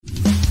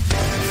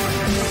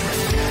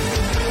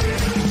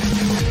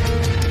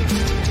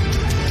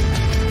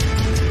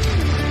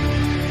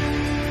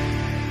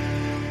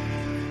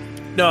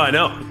No, I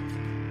know.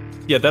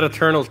 Yeah, that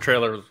Eternals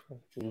trailer was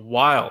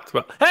wild.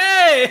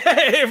 Hey,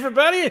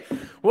 everybody!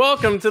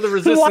 Welcome to the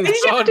Resistance Why did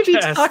you have to be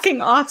Podcast.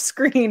 talking off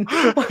screen?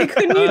 Why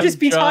couldn't you just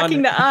be John,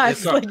 talking to us?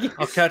 sorry. Like,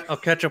 I'll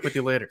catch up with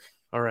you later.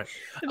 All right.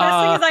 the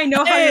best thing is I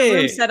know how your hey!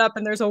 room's set up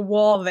and there's a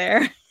wall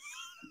there.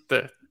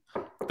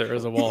 There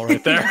is a wall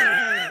right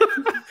there.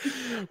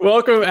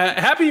 Welcome.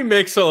 Happy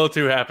Make Solo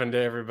 2 Happen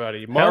Day,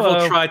 everybody. Marvel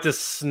Hello. tried to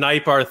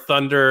snipe our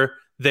thunder.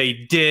 They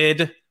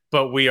did,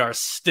 but we are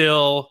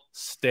still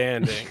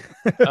standing.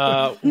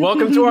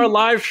 Welcome to our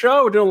live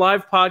show. We're doing a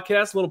live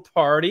podcast, a little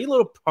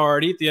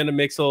party at the end of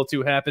Make Solo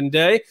 2 Happen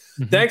Day.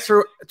 Mm-hmm. Thanks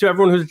to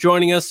everyone who's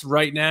joining us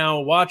right now,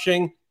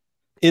 watching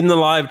in the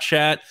live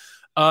chat.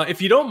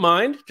 If you don't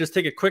mind, just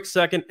take a quick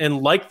second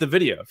and like the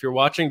video. If you're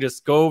watching,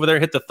 just go over there,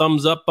 hit the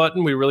thumbs up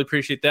button. We really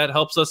appreciate that.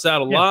 Helps us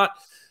out a lot.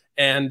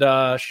 And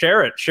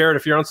share it. Share it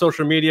if you're on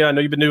social media. I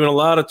know you've been doing a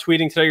lot of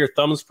tweeting today. Your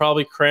thumb's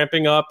probably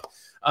cramping up.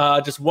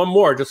 Just one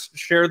more. Just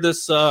share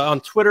this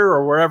on Twitter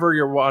or wherever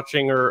you're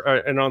watching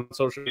and on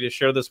social media.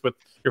 Share this with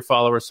your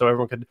followers so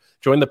everyone could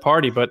join the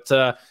party. But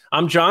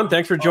I'm John.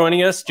 Thanks for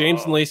joining us.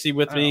 James and Lacey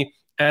with me,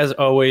 as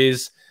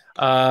always.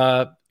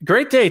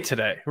 Great day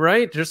today,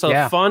 right? Just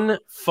a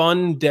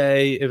fun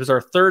day. It was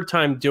our third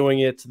time doing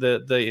it.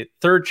 The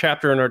third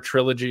chapter in our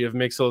trilogy of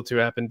Make Solo 2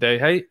 Happen Day.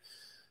 Hey,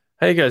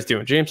 how you guys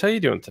doing? James, how you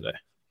doing today?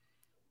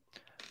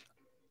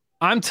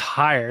 I'm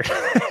tired.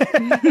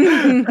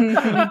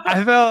 I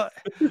felt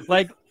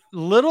like,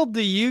 little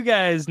do you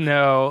guys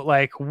know,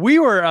 like we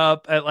were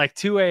up at like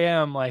 2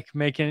 a.m. like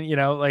making,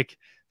 like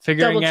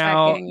figuring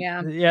out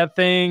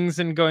things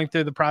and going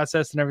through the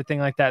process and everything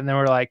like that. And then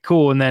we're like,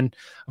 cool. And then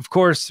of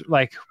course,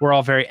 like we're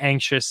all very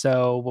anxious.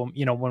 So,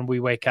 when we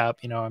wake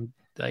up, I'm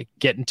like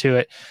getting to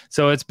it.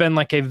 So it's been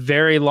like a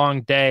very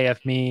long day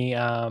of me,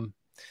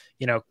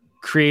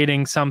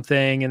 creating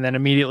something and then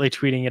immediately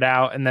tweeting it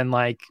out and then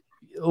like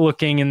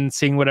looking and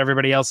seeing what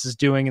everybody else is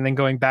doing and then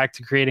going back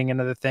to creating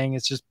another thing.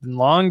 It's just been a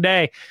long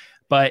day,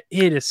 but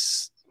it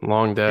is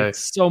long day.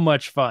 It's so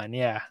much fun.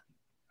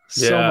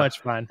 So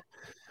much fun.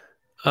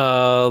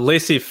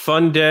 Lacey,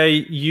 fun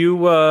day. You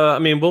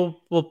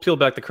we'll peel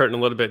back the curtain a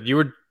little bit.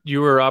 You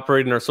were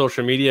operating our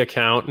social media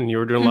account and you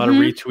were doing a lot of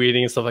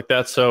retweeting and stuff like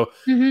that. So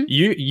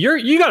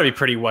you got to be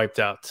pretty wiped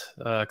out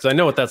because I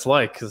know what that's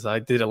like because I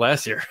did it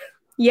last year.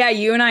 Yeah,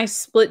 you and I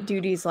split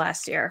duties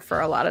last year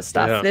for a lot of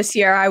stuff. Yeah. This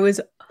year I was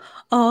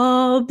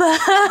all by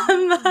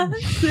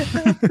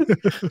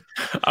myself.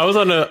 I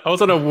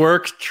was on a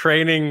work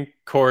training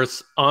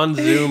course on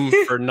Zoom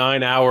for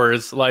 9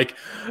 hours, like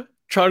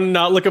trying to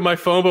not look at my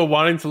phone, but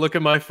wanting to look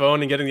at my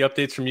phone and getting the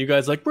updates from you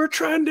guys. Like we're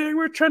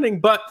trending.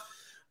 But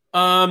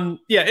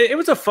it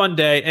was a fun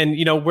day. And,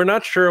 we're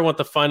not sure what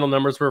the final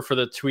numbers were for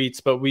the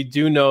tweets, but we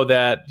do know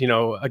that,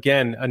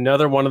 again,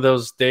 another one of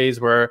those days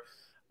where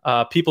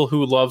people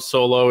who love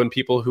Solo and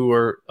people who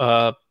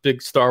are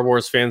big Star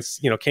Wars fans,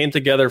 came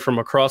together from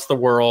across the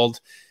world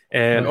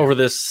and over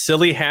this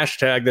silly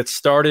hashtag that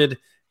started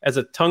as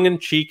a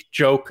tongue-in-cheek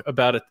joke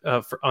about it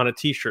on a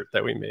T-shirt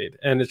that we made,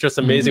 and it's just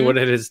amazing what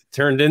it has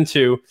turned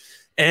into.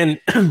 And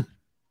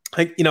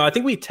I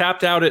think we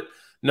tapped out at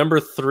number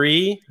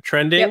 3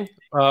 trending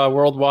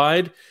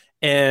worldwide.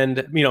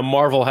 And,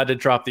 Marvel had to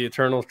drop the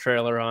Eternals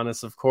trailer on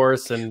us, of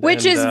course.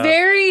 Which is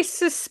very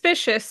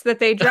suspicious that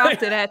they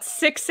dropped it at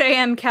 6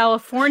 a.m.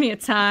 California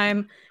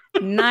time,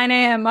 9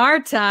 a.m. our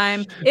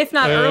time, if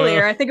not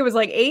earlier. I think it was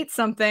like 8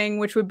 something,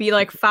 which would be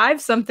like 5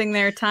 something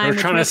their time.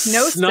 We're trying to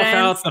snuff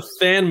out the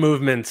fan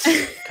movements.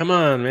 Come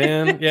on,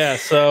 man. Yeah,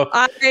 so.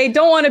 I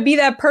don't want to be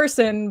that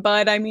person,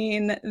 but I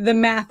mean, the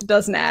math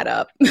doesn't add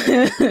up.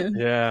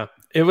 Yeah.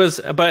 It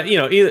was, but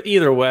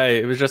either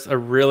way, it was just a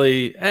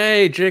really,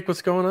 hey, Jake,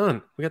 what's going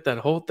on? We got that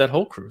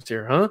whole crew's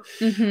here, huh?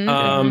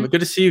 Good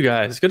to see you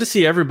guys. Good to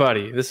see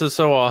everybody. This is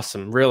so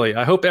awesome, really.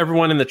 I hope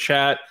everyone in the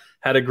chat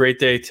had a great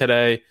day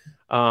today.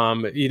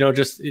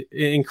 Just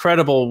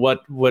incredible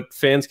what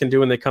fans can do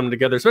when they come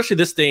together, especially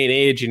this day and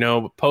age.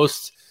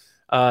 Post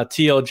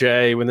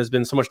TLJ, when there's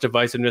been so much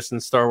divisiveness in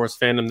Star Wars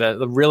fandom that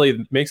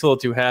really makes a little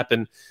too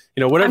happen.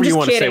 Whatever you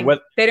want to say.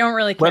 They don't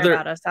really care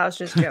about us. I was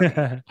just joking.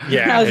 I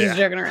was just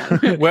joking around.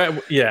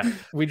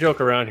 We joke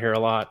around here a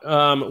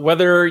lot.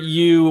 Whether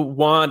you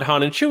want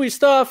Han and Chewie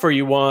stuff or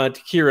you want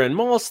Kira and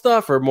Maul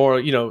stuff or more,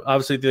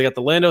 obviously they got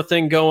the Lando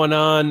thing going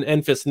on,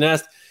 Enfys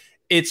Nest.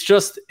 It's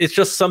just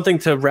something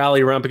to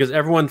rally around because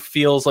everyone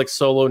feels like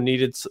Solo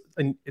needed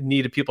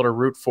people to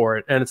root for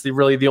it, and it's the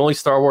only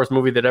Star Wars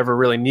movie that ever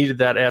really needed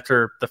that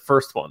after the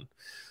first one.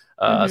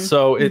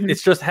 So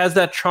it's just has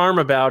that charm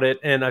about it,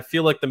 and I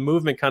feel like the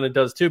movement kind of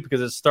does too because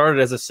it started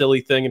as a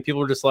silly thing, and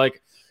people were just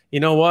like, you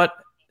know what,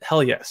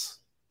 hell yes,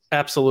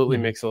 absolutely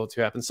makes Solo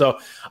 2 happen. So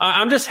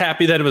I'm just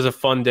happy that it was a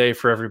fun day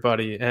for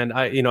everybody, and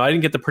I didn't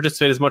get to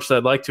participate as much as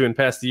I'd like to in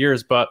past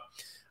years, but.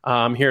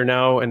 I'm here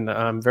now, and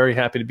I'm very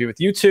happy to be with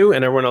you two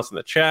and everyone else in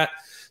the chat.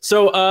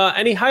 So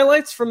any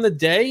highlights from the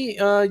day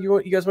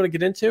you guys want to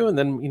get into? And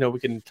then, we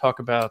can talk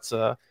about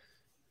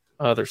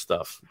other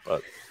stuff.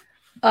 But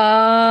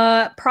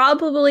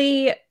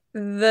probably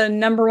the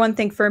number one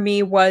thing for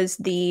me was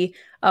the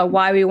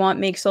Why We Want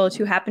Make Solo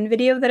 2 Happen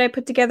video that I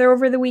put together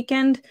over the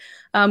weekend.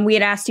 We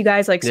had asked you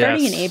guys, like,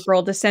 starting in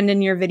April to send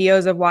in your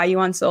videos of why you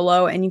want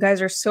Solo, and you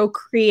guys are so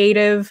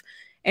creative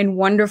and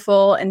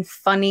wonderful and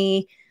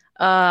funny.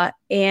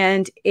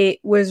 And it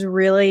was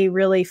really,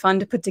 really fun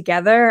to put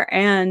together,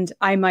 and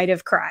I might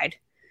have cried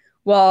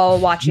while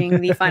watching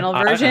the final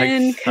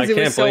version because it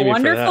was so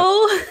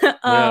wonderful.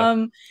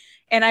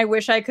 And I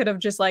wish I could have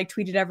just like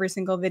tweeted every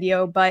single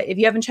video, but if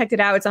you haven't checked it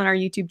out, it's on our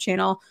YouTube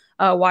channel.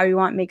 Why We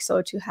Want Make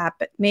Solo 2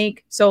 Happen.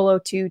 Make Solo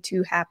 2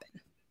 to happen.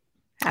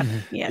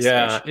 Yes.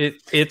 Yeah,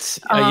 it's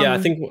I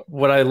think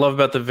what I love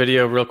about the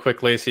video, real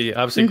quick, Lacey,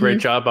 obviously great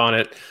job on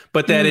it,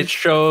 but that it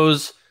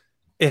shows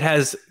it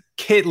has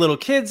little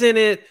kids in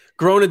it,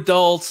 grown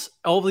adults,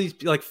 all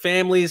these like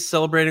families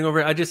celebrating over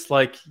it. I just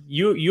like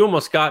you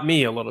almost got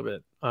me a little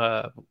bit.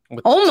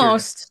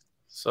 Almost.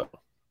 So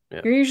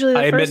yeah. You're usually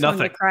the first one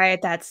to cry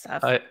at that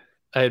stuff. I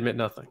admit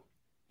nothing.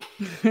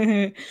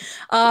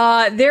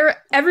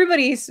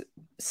 Everybody's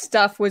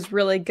stuff was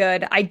really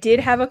good. I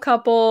did have a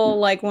couple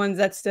like ones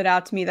that stood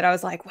out to me that I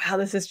was like, wow,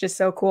 this is just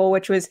so cool,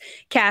 which was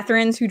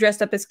Catherine's, who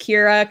dressed up as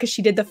Kira because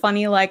she did the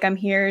funny like, I'm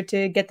here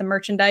to get the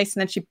merchandise,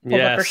 and then she pulled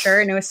up her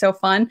shirt, and it was so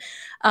fun.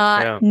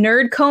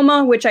 Nerd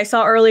Coma, which I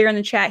saw earlier in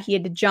the chat, he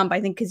had to jump,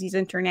 I think because he's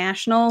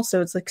international,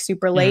 so it's like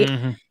super late.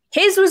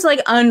 His was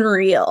like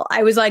unreal.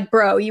 I was like,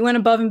 bro, you went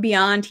above and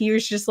beyond. He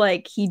was just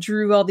like, he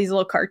drew all these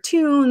little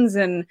cartoons,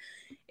 and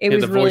it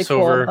was really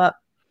cool. But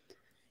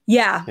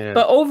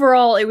but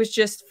overall, it was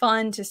just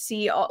fun to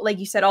see, like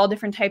you said, all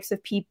different types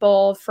of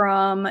people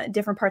from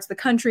different parts of the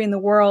country and the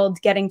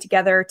world getting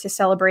together to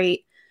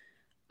celebrate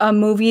a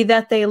movie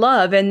that they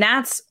love. And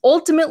that's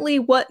ultimately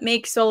what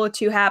Make Solo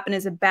 2 Happen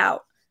is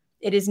about.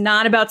 It is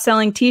not about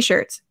selling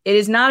t-shirts. It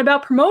is not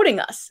about promoting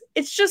us.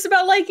 It's just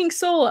about liking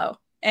Solo.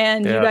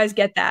 And you guys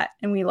get that.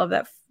 And we love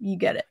that you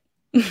get it.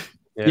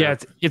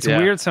 It's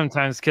weird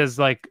sometimes because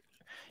like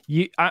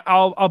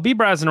I'll be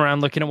browsing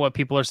around looking at what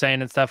people are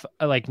saying and stuff,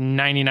 like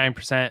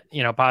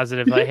 99%,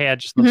 positive, like, hey, I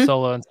just love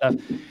Solo and stuff.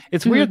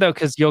 It's weird though,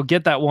 because you'll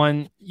get that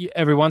one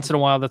every once in a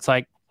while that's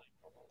like,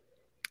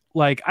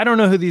 I don't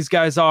know who these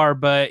guys are,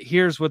 but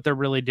here's what they're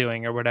really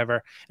doing or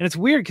whatever. And it's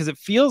weird because it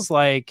feels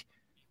like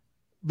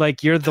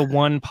you're the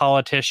one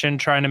politician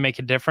trying to make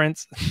a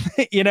difference,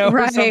 right.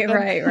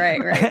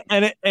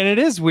 And it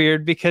is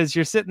weird because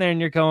you're sitting there and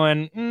you're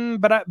going,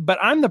 but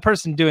I'm the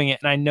person doing it,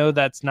 and I know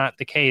that's not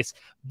the case.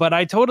 But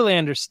I totally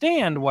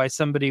understand why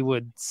somebody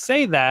would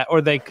say that, or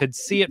they could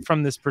see it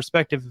from this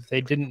perspective if they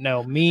didn't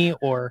know me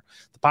or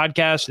the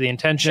podcast or the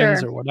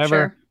intentions or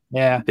whatever.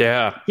 Sure.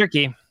 Yeah.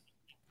 Tricky.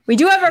 We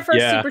do have our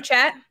first super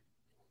chat.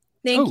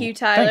 Thank you,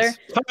 Tyler. Thanks.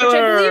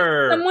 Tyler. Which I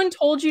believe someone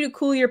told you to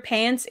cool your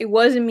pants. It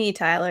wasn't me,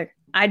 Tyler.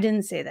 I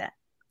didn't say that.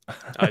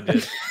 I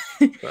did.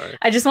 Sorry.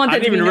 I just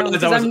wanted to be known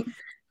because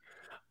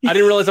I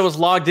didn't realize I was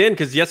logged in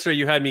because yesterday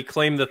you had me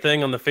claim the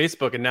thing on the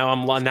Facebook, and now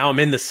I'm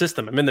in the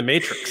system. I'm in the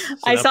matrix. So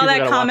I saw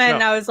that comment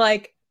and I was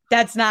like,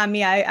 that's not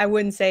me. I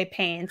wouldn't say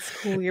pants.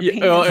 Cool your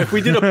pants. Well, if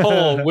we did a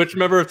poll, which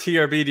member of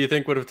TRB do you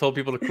think would have told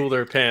people to cool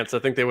their pants? I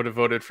think they would have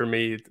voted for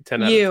me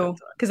 10 out of 10 times.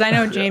 Because I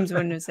know James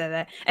wouldn't have said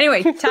that.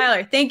 Anyway,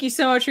 Tyler, thank you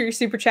so much for your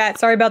super chat.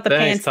 Sorry about the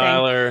pants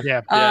Tyler.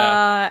 thing.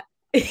 Yeah.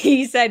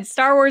 He said,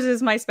 Star Wars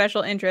is my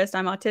special interest.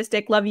 I'm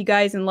autistic, love you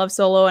guys, and love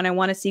Solo, and I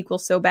want a sequel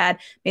so bad.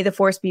 May the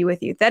Force be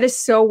with you. That is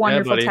so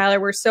wonderful, Tyler.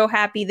 We're so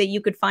happy that you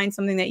could find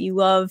something that you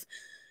love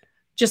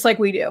just like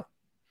we do.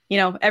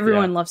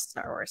 Everyone loves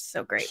Star Wars.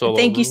 So great.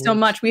 Thank you so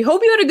much. We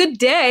hope you had a good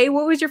day.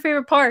 What was your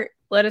favorite part?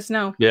 Let us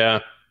know. Yeah.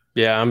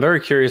 I'm very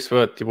curious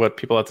what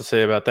people have to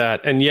say about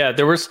that. And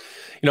there was,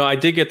 I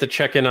did get to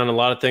check in on a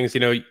lot of things.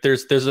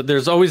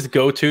 There's always the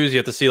go-tos. You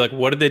have to see like,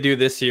 what did they do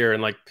this year?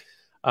 And like,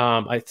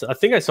 I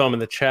think I saw him in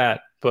the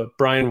chat, but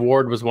Brian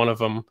Ward was one of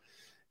them.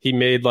 He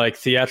made like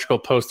theatrical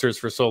posters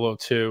for Solo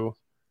 2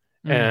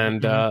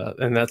 and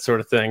that sort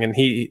of thing. And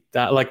he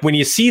like when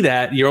you see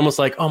that, you're almost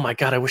like, oh my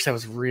God, I wish that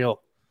was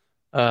real.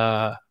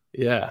 So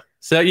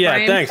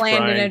Brian thanks,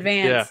 planned Brian. in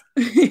advance.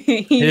 Yeah.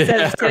 He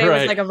says today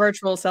was like a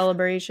virtual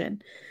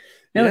celebration.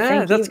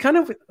 No, that's kind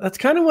of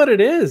what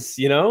it is.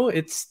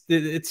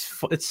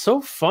 It's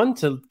so fun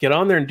to get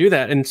on there and do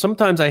that. And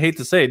sometimes I hate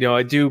to say it,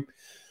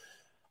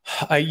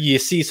 you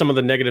see some of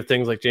the negative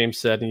things like James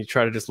said, and you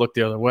try to just look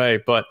the other way.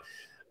 But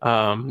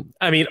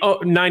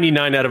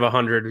 99 out of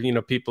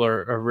 100, people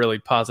are really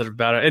positive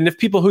about it. And if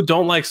people who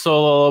don't like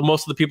Solo,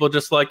 most of the people are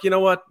just like, you know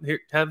what, here,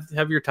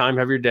 have your time,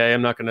 have your day.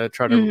 I'm not going to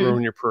try to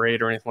ruin your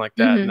parade or anything like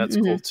that. And that's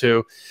cool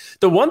too.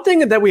 The one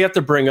thing that we have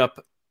to bring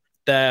up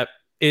that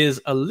is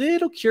a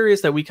little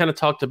curious that we kind of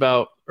talked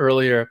about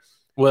earlier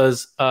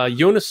was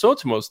Jonas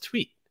Sotomo's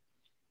tweet,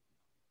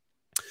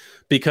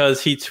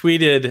 because he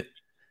tweeted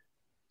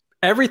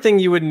everything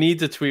you would need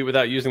to tweet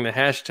without using the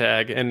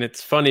hashtag. And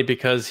it's funny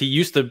because he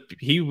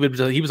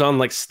was on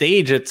like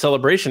stage at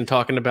Celebration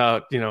talking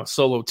about,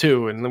 Solo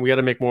 2, and then we got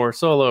to make more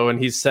Solo. And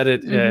he's said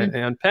it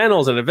on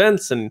panels and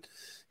events, and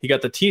he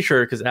got the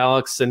t-shirt because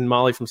Alex and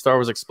Molly from Star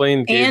Wars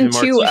Explained gave him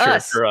our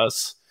t-shirt for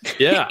us.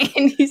 Yeah.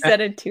 And he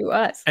said it to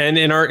us. And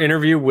in our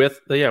interview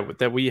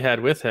that we had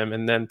with him,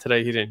 and then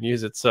today he didn't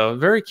use it. So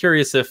very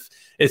curious if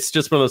it's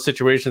just one of those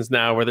situations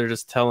now where they're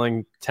just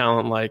telling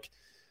talent, like,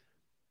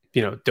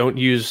 don't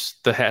use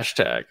the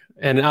hashtag.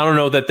 And I don't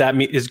know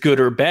that is good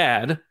or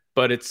bad,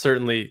 but it's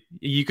certainly,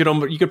 you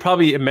could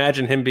probably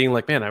imagine him being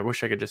like, man, I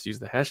wish I could just use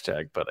the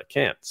hashtag, but I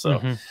can't.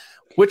 So,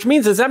 which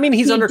means, does that mean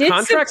he's under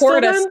contract? He did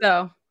support us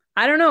though.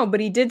 I don't know, but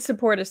he did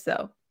support us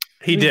though.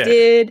 He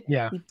did.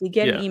 Yeah. He did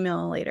get an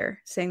email later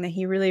saying that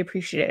he really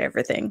appreciated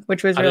everything,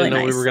 which was really nice. I didn't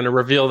know we were going to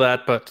reveal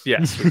that, but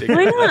yes, we did.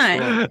 Why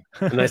not?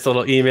 A nice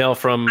little email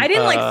from. I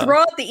didn't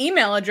throw out the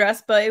email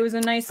address, but it was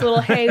a nice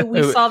little, hey,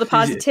 we saw the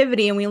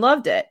positivity and we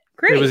loved it.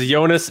 Great. It was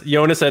Jonas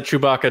at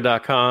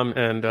Chewbacca.com,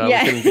 and we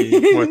couldn't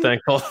be more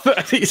thankful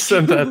that he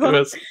sent that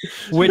to us.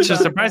 Which is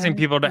surprising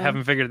people to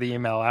haven't figured the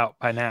email out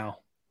by now.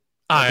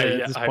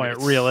 At this point,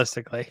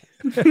 realistically.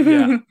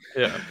 Yeah.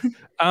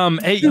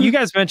 Hey, you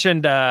guys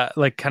mentioned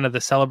like kind of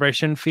the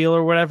celebration feel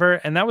or whatever,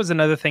 and that was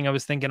another thing I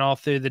was thinking all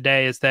through the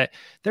day, is that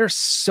there's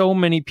so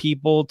many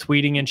people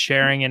tweeting and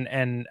sharing,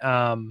 and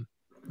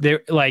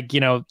they're like,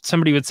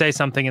 somebody would say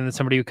something and then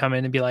somebody would come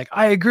in and be like,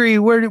 I agree,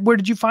 where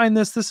did you find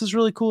this is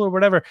really cool or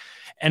whatever.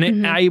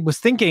 And I was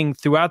thinking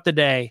throughout the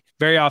day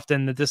very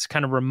often that this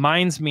kind of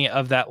reminds me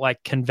of that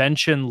like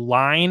convention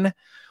line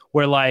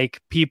where like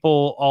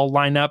people all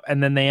line up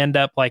and then they end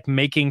up like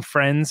making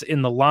friends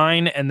in the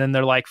line, and then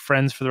they're like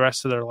friends for the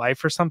rest of their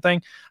life or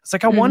something. It's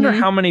like, I wonder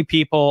how many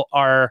people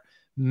are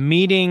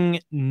meeting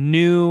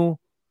new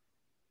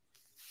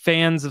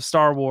fans of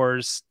Star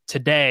Wars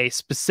today,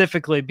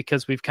 specifically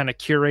because we've kind of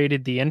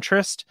curated the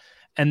interest.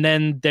 And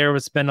then there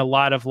has been a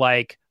lot of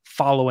like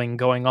following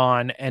going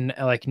on and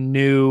like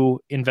new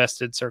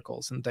invested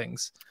circles and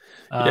things.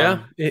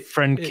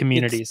 Friend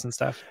communities and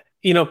stuff.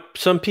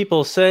 Some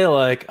people say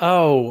like,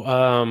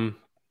 everyone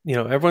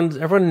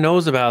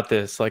knows about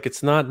this. Like,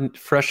 it's not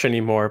fresh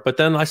anymore. But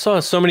then I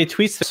saw so many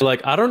tweets that were like,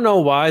 I don't know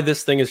why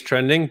this thing is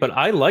trending, but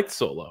I liked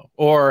Solo.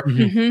 Or,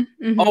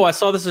 I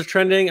saw this is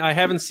trending. I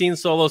haven't seen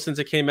Solo since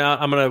it came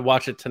out. I'm going to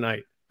watch it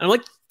tonight. And I'm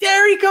like,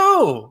 there you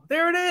go.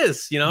 There it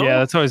is. Yeah,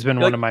 that's always been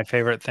one of my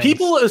favorite things.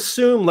 People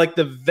assume like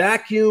the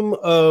vacuum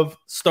of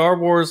Star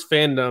Wars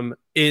fandom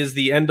is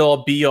the end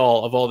all be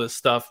all of all this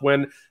stuff,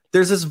 when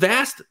there's this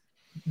vast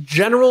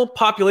general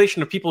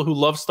population of people who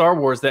love Star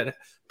Wars that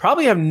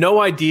probably have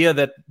no idea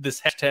that this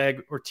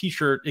hashtag or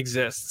t-shirt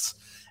exists.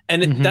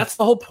 And that's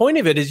the whole point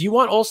of it, is you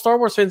want all Star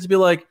Wars fans to be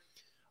like,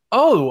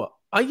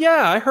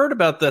 I heard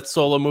about that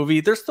Solo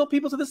movie. There's still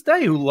people to this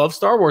day who love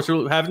Star Wars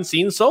who haven't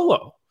seen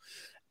Solo.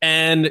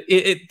 And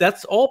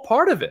that's all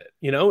part of it,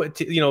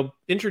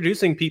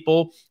 introducing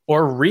people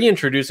or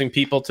reintroducing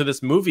people to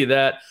this movie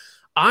that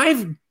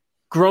I've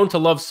grown to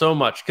love so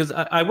much. Because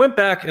I went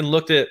back and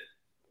looked at,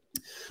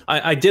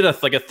 I did a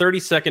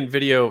 30-second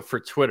video for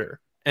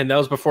Twitter, and that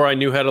was before I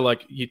knew how to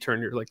like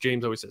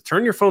James always said,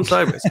 turn your phone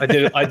sideways. I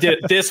did it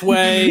this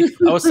way.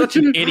 I was such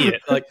an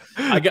idiot. Like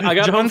I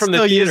got home from the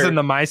theater. Using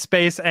the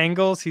MySpace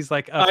angles. He's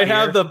like, I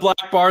have the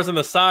black bars on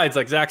the sides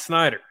like Zack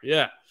Snyder.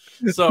 Yeah.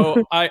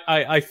 So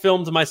I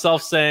filmed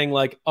myself saying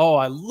like,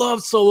 I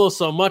love Solo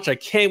so much. I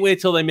can't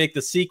wait till they make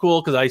the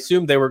sequel, because I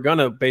assumed they were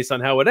gonna, based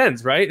on how it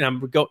ends, right?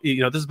 And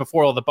this is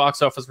before all the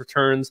box office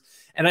returns.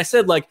 And I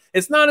said like,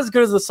 it's not as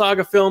good as the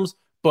saga films,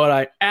 but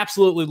I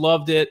absolutely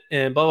loved it,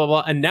 and blah, blah,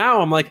 blah. And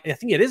now I'm like, I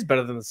think it is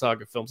better than the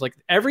saga films. Like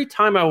every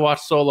time I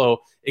watch Solo,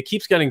 it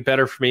keeps getting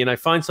better for me. And I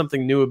find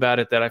something new about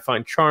it that I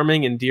find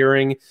charming,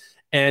 endearing.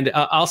 And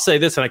I'll say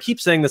this, and I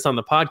keep saying this on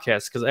the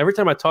podcast, because every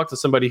time I talk to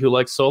somebody who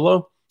likes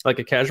Solo, like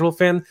a casual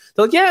fan,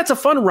 they're like, yeah, it's a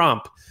fun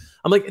romp.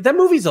 I'm like, that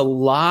movie's a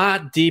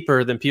lot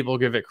deeper than people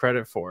give it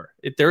credit for.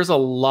 There's a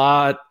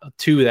lot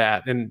to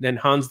that. And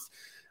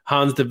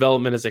Han's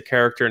development as a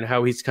character, and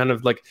how he's kind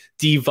of like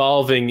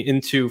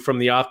devolving from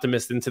the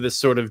optimist into this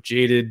sort of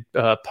jaded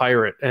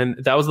pirate. And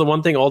that was the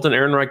one thing Alden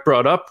Ehrenreich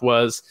brought up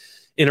was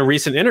in a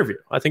recent interview.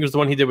 I think it was the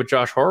one he did with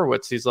Josh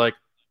Horowitz. He's like,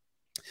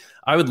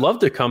 I would love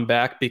to come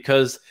back,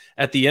 because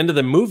at the end of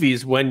the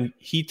movies, when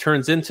he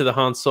turns into the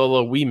Han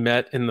Solo we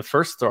met in the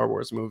first Star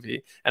Wars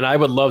movie, and I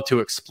would love to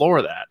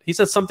explore that. He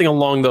said something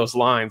along those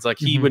lines, like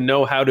he would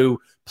know how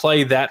to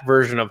play that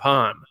version of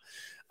Han.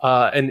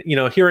 And,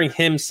 hearing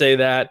him say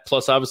that,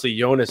 plus obviously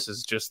Jonas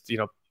is just,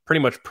 pretty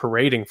much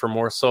parading for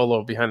more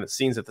Solo behind the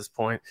scenes at this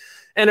point,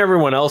 and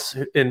everyone else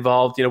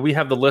involved. We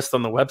have the list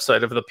on the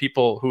website of the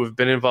people who have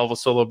been involved with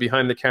Solo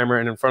behind the camera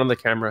and in front of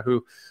the camera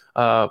who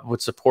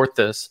would support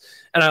this.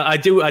 And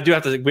we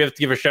have to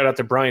give a shout out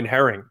to Brian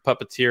Herring,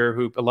 puppeteer,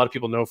 who a lot of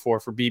people know for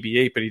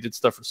BB-8, but he did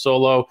stuff for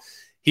Solo.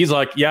 He's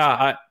like,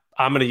 yeah,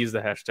 I'm going to use the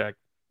hashtag.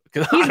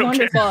 He's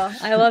wonderful.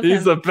 I love him.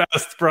 He's the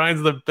best.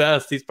 Brian's the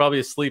best. He's probably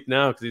asleep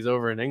now because he's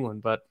over in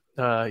England, but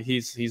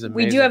he's amazing.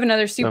 We do have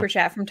another super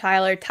chat from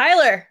Tyler.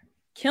 Tyler,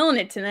 killing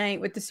it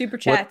tonight with the super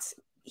chats.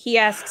 He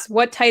asks,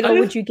 what title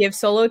would you give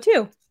Solo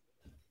to?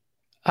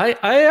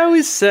 I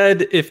always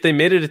said if they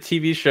made it a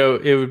TV show,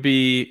 it would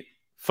be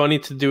funny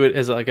to do it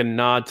as like a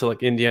nod to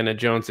like Indiana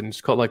Jones and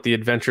just call it like The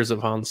Adventures of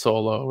Han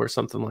Solo or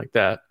something like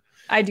that.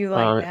 I do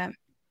like that.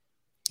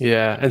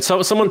 Yeah, and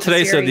so someone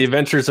today said The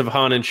Adventures of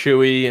Han and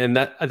Chewie, and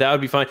that would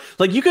be fine.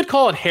 Like you could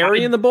call it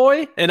Harry and the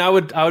Boy, and I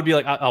would be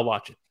like, I'll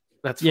watch it.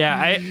 That's fine.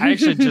 I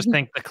actually just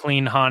think the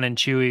clean Han and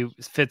Chewie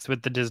fits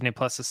with the Disney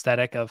Plus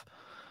aesthetic of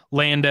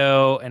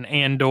Lando and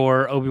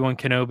Andor, Obi-Wan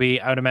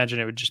Kenobi. I would imagine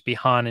it would just be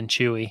Han and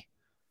Chewie.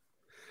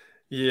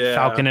 Yeah,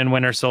 Falcon and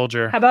Winter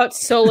Soldier. How about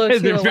Solo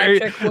 2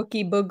 Electric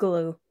Wookiee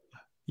Boogaloo?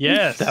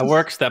 Yes, that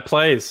works. That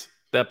plays.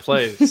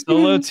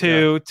 Solo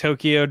 2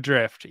 Tokyo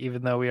Drift,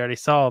 even though we already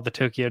saw the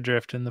Tokyo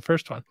Drift in the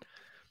first one.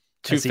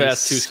 Too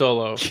fast, too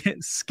solo.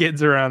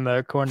 Skids around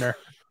the corner.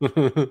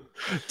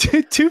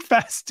 Too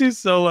fast, too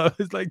solo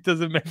is like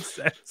doesn't make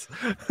sense.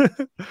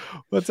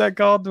 What's that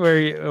called?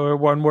 Where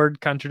one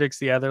word contradicts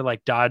the other,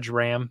 like Dodge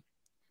Ram.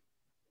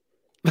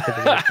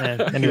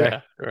 Anyway,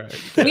 yeah,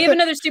 right. We have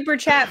another super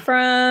chat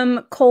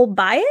from Cole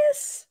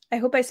Bias. I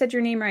hope I said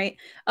your name right.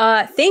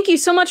 Thank you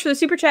so much for the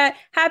super chat.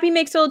 Happy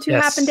Make Solo 2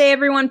 Happen Day,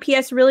 everyone.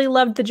 P.S. Really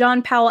loved the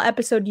John Powell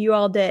episode you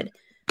all did.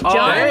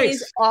 John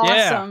is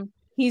awesome. Yeah.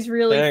 He's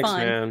really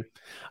fun. Man.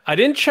 I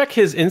didn't check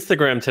his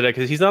Instagram today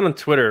because he's not on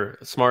Twitter,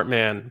 smart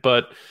man.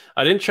 But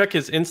I didn't check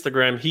his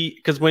Instagram.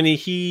 Because when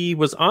he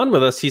was on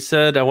with us, he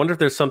said, I wonder if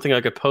there's something I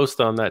could post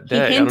on that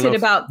day. He hinted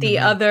about the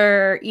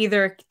other,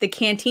 either the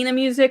Cantina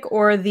music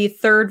or the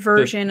third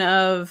version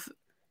of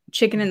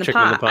Chicken in the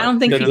Pot. I don't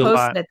think he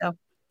posted it, though.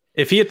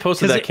 If he had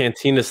posted that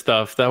Cantina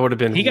stuff, that would have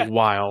been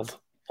wild.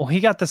 Well, he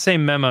got the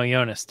same memo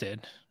Jonas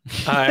did.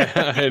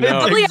 I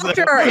know. Probably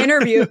after our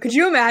interview. Could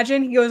you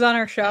imagine? He goes on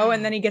our show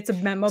and then he gets a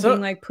memo being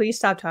like, please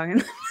stop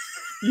talking.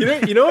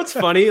 You know what's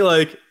funny?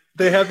 Like,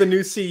 they have the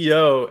new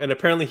CEO, and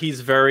apparently he's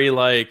very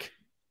like,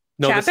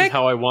 no, Chapek? This is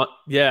how I want.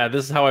 Yeah,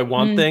 this is how I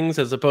want things,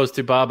 as opposed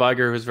to Bob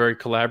Iger, who's very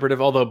collaborative.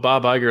 Although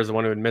Bob Iger is the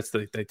one who admits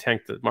that they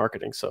tanked the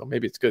marketing, so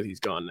maybe it's good he's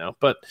gone now.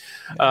 But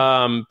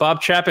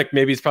Bob Chapek,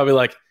 maybe he's probably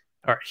like,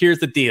 all right, here's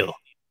the deal.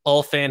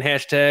 All fan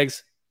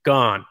hashtags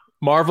gone.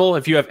 Marvel,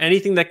 if you have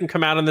anything that can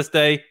come out on this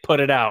day, put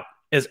it out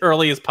as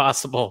early as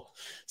possible.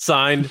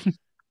 Signed,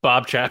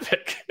 Bob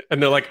Chapek.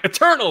 And they're like,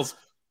 Eternals,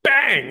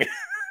 bang!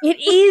 It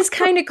is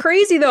kind of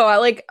crazy,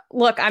 though.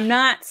 Look, I'm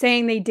not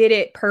saying they did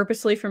it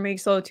purposely for Make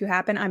Solo 2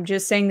 happen. I'm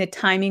just saying the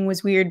timing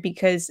was weird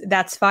because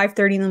that's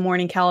 5:30 in the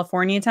morning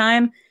California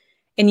time.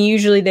 And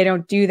usually they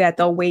don't do that.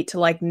 They'll wait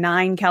till like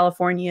 9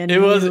 California. It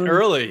was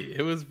early.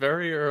 It was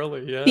very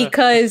early. Yeah.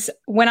 Because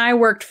when I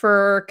worked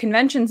for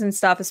conventions and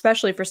stuff,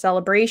 especially for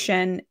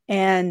Celebration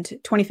and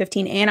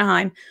 2015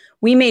 Anaheim,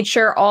 we made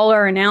sure all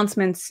our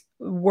announcements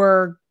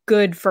were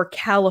good for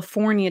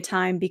California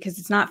time because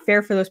it's not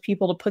fair for those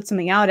people to put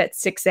something out at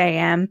 6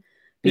 a.m.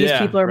 because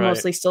people are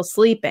mostly still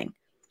sleeping.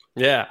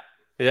 Yeah.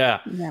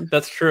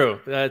 That's true.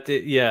 That's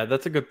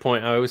a good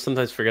point. I always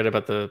sometimes forget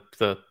about the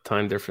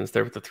time difference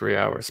there with the 3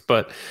 hours.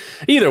 But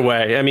either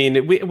way, I mean,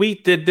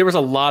 there was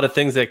a lot of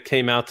things that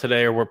came out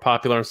today or were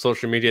popular on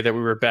social media that we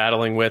were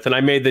battling with. And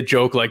I made the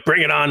joke like,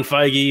 bring it on,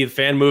 Feige, the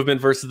fan movement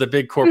versus the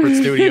big corporate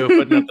studio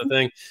putting up the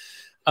thing.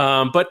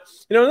 But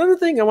another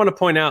thing I want to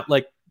point out,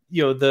 like,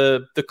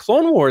 the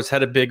Clone Wars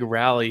had a big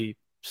rally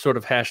sort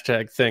of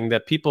hashtag thing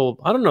that people,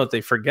 I don't know if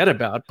they forget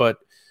about, but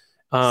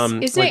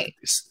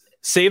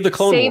Save the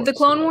Clone Wars. Save the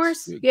Clone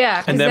Wars?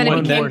 Yeah. And then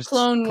it became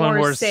Clone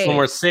Wars Saved. Clone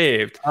Wars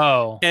Saved.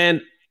 Oh.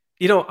 And,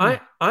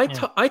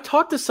 I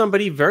talked to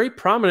somebody very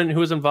prominent who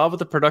was involved with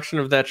the production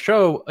of that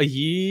show a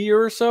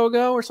year or so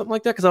ago or something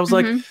like that. Because I was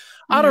like,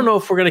 I don't know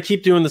if we're going to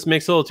keep doing this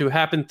Make Solo 2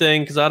 happen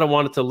thing because I don't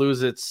want it to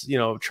lose its,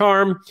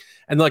 charm.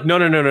 And like,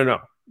 no.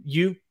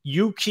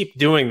 You keep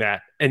doing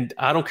that. And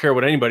I don't care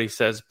what anybody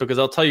says because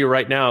I'll tell you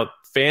right now,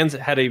 fans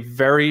had a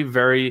very,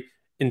 very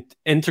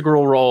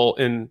integral role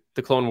in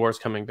the Clone Wars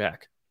coming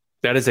back.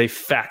 That is a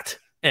fact.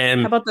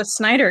 And how about the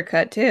Snyder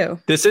cut too?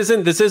 This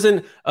isn't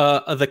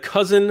the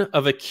cousin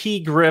of a key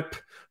grip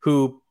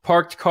who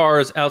parked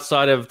cars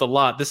outside of the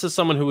lot. This is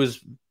someone who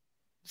is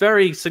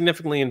very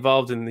significantly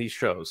involved in these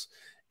shows.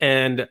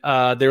 And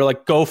they're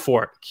like, go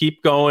for it.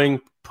 Keep going,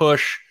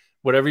 push,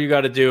 whatever you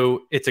got to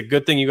do. It's a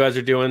good thing you guys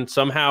are doing.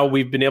 Somehow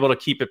we've been able to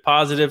keep it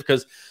positive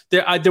because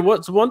there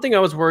was one thing I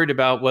was worried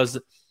about was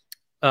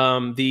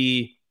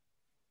the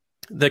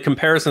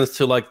comparisons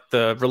to like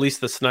the release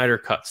the Snyder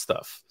cut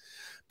stuff.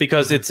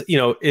 Because it's,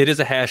 it is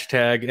a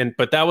hashtag,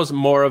 but that was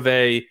more of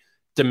a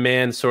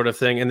demand sort of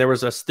thing. And there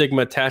was a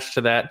stigma attached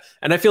to that.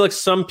 And I feel like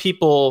some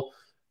people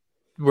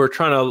were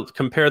trying to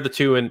compare the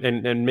two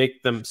and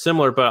make them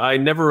similar, but I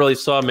never really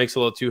saw Make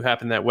Solo 2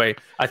 happen that way.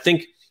 I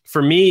think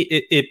for me,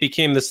 it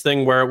became this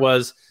thing where it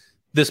was,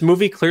 this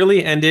movie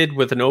clearly ended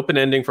with an open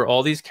ending for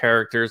all these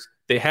characters.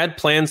 They had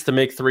plans to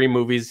make 3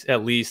 movies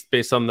at least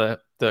based on the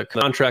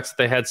contracts that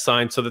they had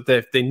signed so that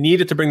if they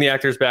needed to bring the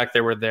actors back, they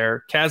were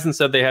there. Kazan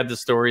said they had the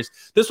stories.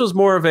 This was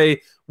more of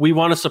we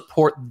want to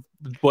support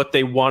what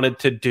they wanted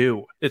to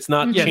do. It's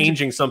not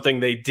changing something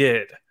they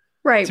did.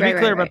 Right. To be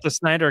clear about the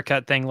Snyder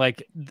cut thing,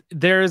 like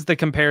there is the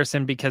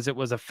comparison because it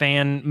was a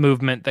fan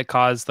movement that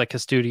caused like a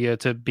studio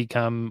to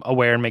become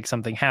aware and make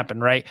something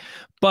happen. Right.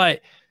 But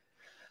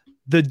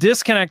the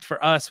disconnect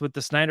for us with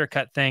the Snyder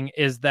Cut thing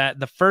is that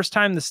the first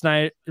time the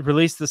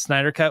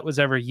Snyder Cut was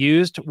ever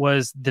used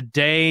was the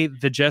day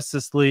the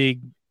Justice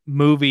League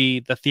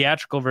movie, the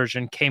theatrical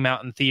version, came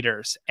out in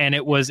theaters, and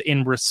it was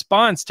in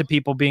response to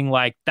people being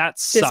like, "That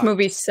sucked. This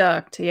movie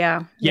sucked."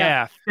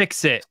 Yeah,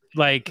 fix it.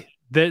 Like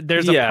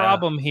there's a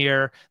problem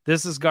here.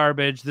 This is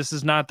garbage. This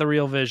is not the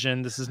real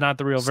vision. This is not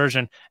the real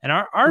version. And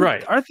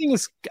our thing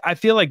is, I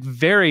feel like,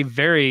 very,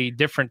 very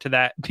different to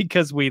that,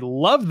 because we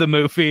love the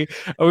movie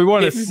and we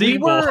want to see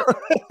more.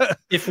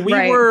 If we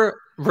were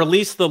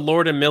release the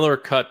Lord and Miller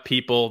cut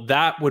people,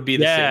 that would be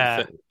the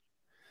same thing.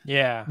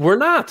 Yeah. We're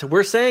not.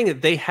 We're saying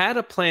that they had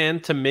a plan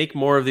to make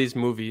more of these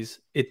movies.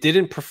 It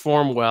didn't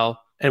perform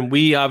well. And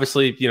we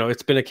obviously,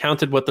 it's been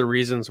accounted what the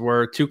reasons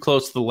were. Too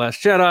close to The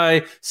Last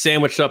Jedi,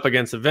 sandwiched up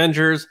against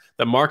Avengers.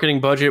 The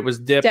marketing budget was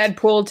dipped.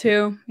 Deadpool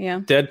 2. Yeah.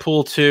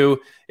 Deadpool 2.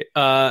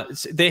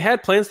 They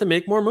had plans to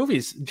make more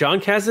movies.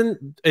 John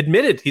Kasdan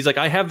admitted, he's like,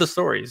 I have the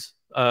stories.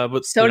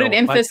 But so did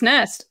Enfys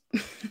Nest.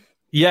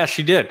 Yeah,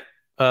 she did.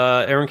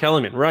 Aaron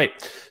Kellyman, right.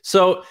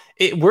 So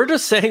we're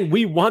just saying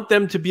we want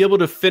them to be able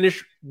to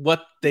finish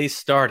what they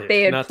started.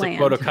 They had not planned, to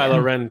quote a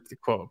Kylo Ren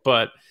quote,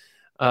 but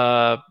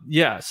I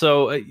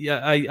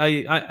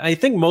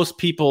think most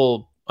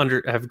people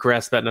have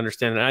grasped that and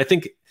understand it. And I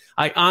think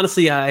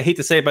I hate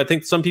to say it, but I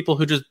think some people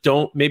who just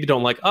don't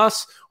like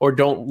us or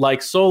don't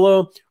like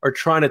Solo are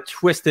trying to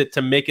twist it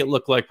to make it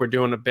look like we're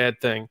doing a bad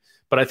thing.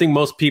 But I think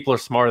most people are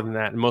smarter than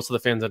that, and most of the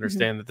fans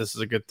understand that this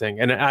is a good thing.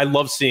 And I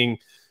love seeing,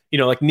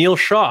 like Neil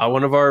Shaw,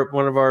 one of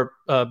our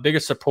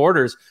biggest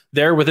supporters,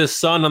 there with his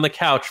son on the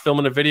couch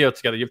filming a video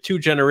together. You have two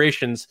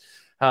generations.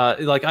 I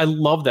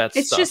love that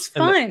it's stuff. Just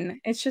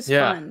fun. It's just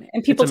fun.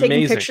 And people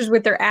taking pictures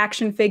with their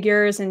action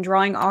figures and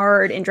drawing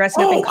art and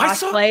dressing up in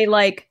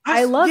cosplay.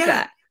 I love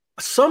that.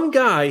 Some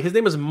guy, his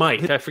name is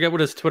Mike. I forget what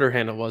his Twitter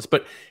handle was,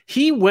 but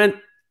he went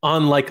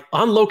on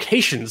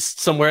locations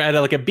somewhere at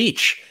a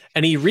beach,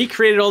 and he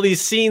recreated all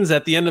these scenes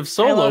at the end of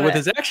Solo with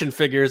his action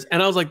figures.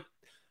 And I was like,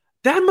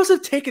 that must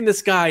have taken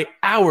this guy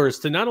hours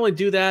to not only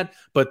do that,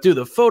 but do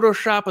the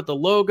Photoshop with the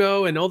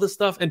logo and all this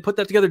stuff and put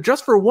that together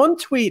just for one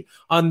tweet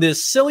on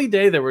this silly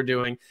day that we're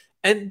doing.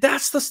 And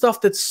that's the stuff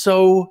that's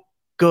so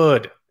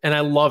good. And I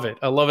love it.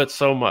 I love it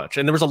so much.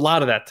 And there was a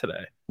lot of that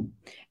today.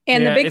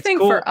 And the big thing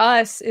for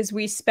us is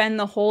we spend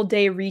the whole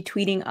day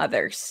retweeting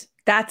others.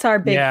 That's our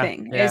big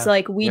thing. Is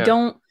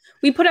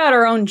we put out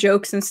our own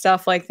jokes and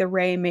stuff, like the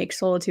Rey makes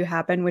Solo 2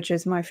 happen, which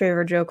is my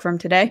favorite joke from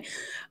today.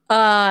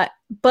 But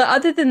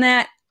other than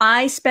that,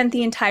 I spent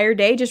the entire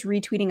day just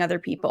retweeting other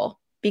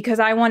people because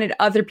I wanted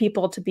other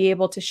people to be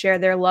able to share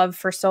their love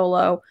for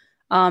Solo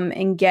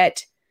and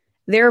get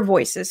their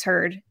voices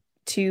heard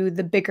to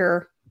the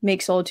bigger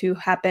Make Solo 2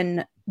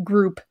 Happen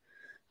group.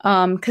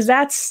 Because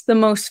that's the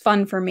most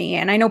fun for me.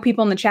 And I know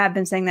people in the chat have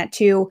been saying that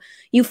too.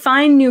 You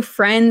find new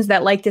friends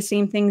that like the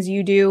same things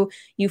you do.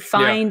 You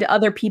find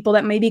other people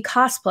that maybe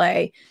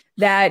cosplay,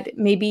 that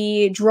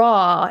maybe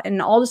draw,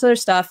 and all this other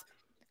stuff.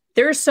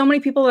 There's so many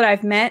people that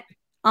I've met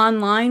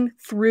online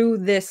through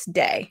this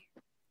day.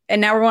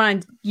 And now we're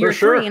on year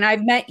 3, and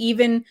I've met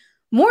even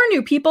more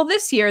new people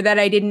this year that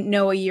I didn't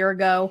know a year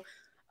ago.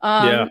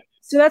 So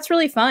that's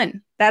really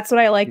fun. That's what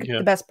I like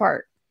the best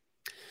part.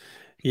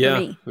 Yeah,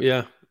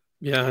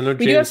 I know.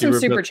 We do have some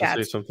super chats.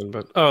 Say something,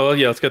 but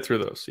let's get through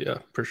those. Yeah,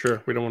 for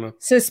sure. We don't want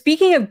to. So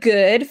speaking of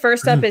good,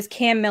 first up is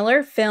Cam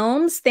Miller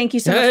Films. Thank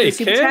you so much for the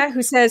super chat.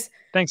 Who says,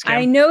 "Thanks, Cam.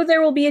 I know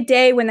there will be a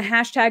day when the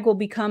hashtag will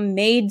become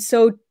made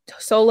so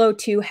Solo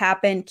 2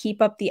 happen.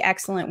 Keep up the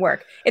excellent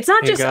work." It's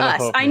not just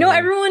us. I know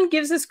everyone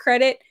gives us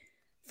credit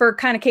for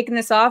kind of kicking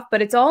this off,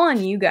 but it's all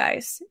on you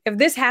guys. If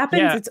this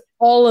happens, it's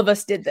all of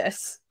us did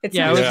this. It's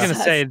I was going to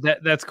say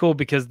that's cool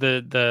because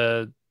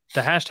the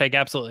hashtag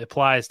absolutely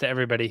applies to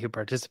everybody who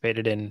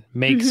participated in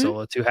Make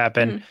Solo 2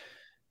 Happen.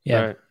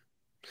 Yeah. Right.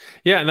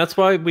 Yeah. And that's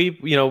why we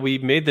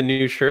made the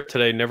new shirt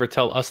today, Never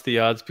Tell Us the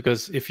Odds,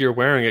 because if you're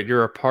wearing it,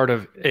 you're a part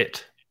of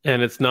it.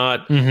 And it's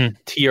not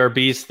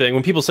TRB's thing.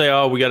 When people say,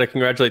 oh, we got to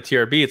congratulate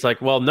TRB, it's like,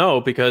 well,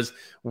 no, because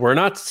we're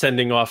not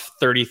sending off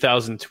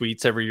 30,000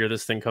 tweets every year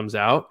this thing comes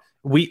out.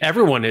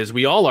 Everyone is.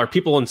 We all are.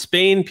 People in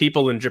Spain,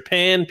 people in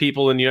Japan,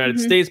 people in the United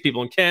States,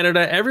 people in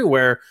Canada,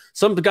 everywhere.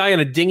 Some guy in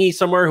a dinghy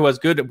somewhere who has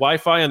good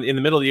Wi-Fi in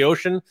the middle of the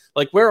ocean.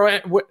 Like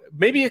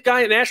maybe a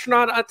guy, an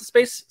astronaut at the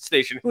space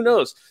station. Who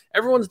knows?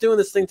 Everyone's doing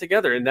this thing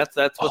together, and that's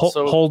what's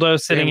so.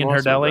 Holdo sitting in her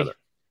deli.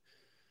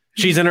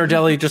 She's in her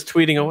deli, just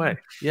tweeting away.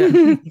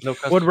 Yeah. No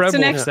What'd Red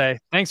Wolf say?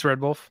 Thanks,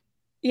 Red Wolf.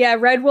 Yeah,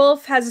 Red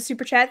Wolf has a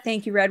super chat.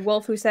 Thank you, Red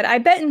Wolf, who said, I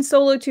bet in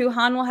Solo 2,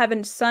 Han will have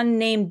a son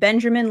named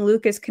Benjamin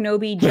Lucas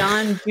Kenobi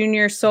John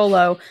Jr.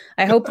 Solo.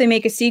 I hope they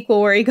make a sequel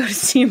where he goes to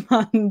see him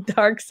on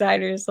Dark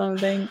Side or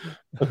something.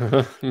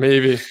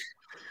 Maybe.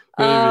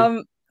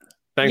 Thanks,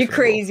 you're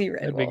crazy,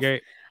 Red Wolf. That'd be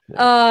great.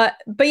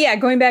 But yeah,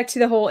 going back to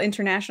the whole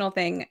international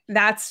thing,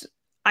 that's,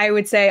 I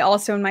would say,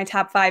 also in my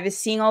top 5 is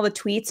seeing all the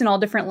tweets in all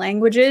different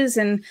languages.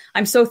 And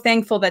I'm so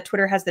thankful that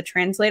Twitter has the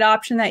translate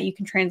option that you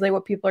can translate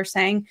what people are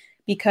saying,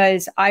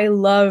 because I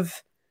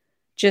love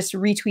just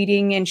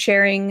retweeting and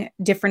sharing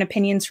different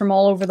opinions from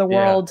all over the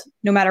world,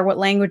 no matter what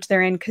language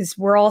they're in, because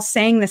we're all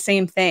saying the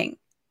same thing.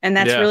 And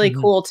that's really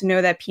cool to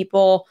know that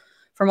people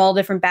from all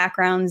different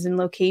backgrounds and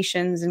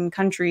locations and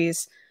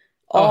countries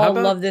all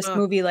love this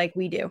movie like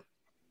we do.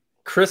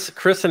 Chris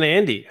and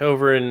Andy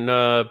over in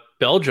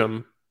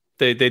Belgium,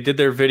 they did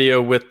their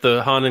video with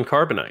the Han and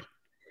Carbonite.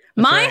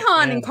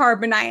 Han and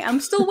Carbonite. I'm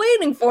still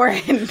waiting for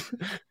it.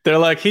 They're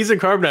like, he's in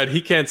Carbonite.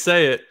 He can't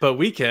say it, but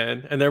we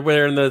can. And they're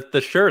wearing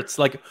the shirts.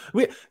 Like,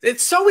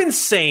 it's so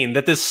insane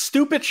that this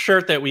stupid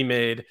shirt that we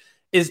made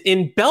is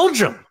in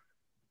Belgium.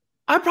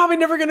 I'm probably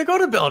never going to go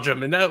to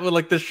Belgium. And that,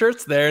 like, the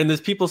shirt's there and there's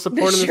people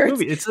supporting this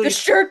movie. It's the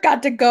shirt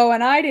got to go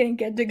and I didn't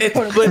get to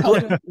go to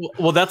Belgium.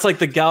 Well, that's like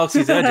the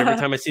Galaxy's Edge. Every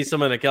time I see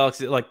someone at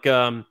Galaxy, like,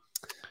 B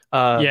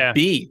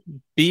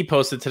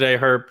posted today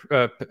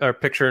her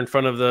picture in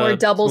front of the or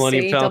Double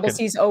Millennium C. Falcon. Double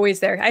C's always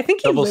there. I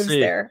think he lives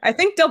there. I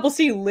think Double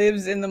C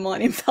lives in the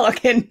Millennium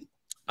Falcon.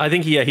 I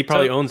think he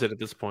probably owns it at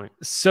this point.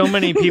 So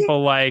many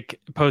people like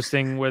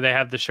posting where they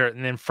have the shirt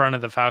and in front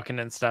of the Falcon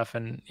and stuff.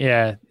 And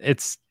yeah,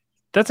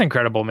 that's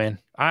incredible, man.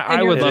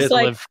 I would love to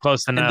live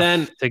close enough.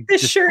 And then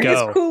this shirt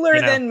is cooler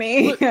than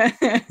me.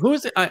 Who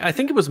is it? I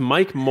think it was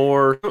Mike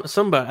Moore.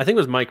 Somebody. I think it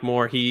was Mike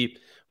Moore. He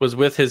was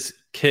with his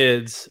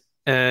kids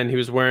and he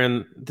was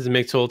wearing this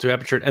Make Solo 2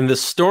 Happen shirt. And the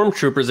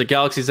stormtroopers at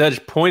Galaxy's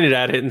Edge pointed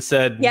at it and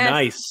said,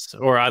 "Nice,"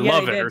 or "I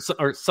love it,"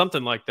 or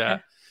something like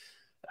that.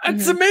 Yeah.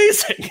 It's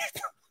amazing.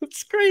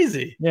 It's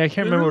crazy. Yeah, I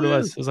can't remember what it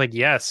was. It was like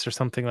yes or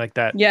something like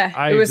that.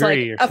 Yeah, it was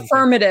like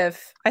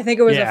affirmative. I think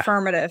it was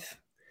affirmative.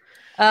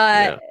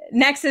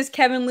 Next is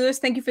Kevin Lewis.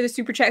 Thank you for the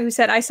super chat. Who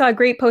said, "I saw a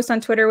great post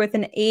on Twitter with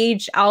an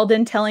aged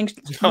Alden telling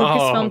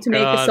Lucasfilm to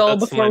make a Solo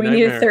before we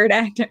need a third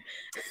actor."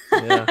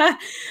 Yeah.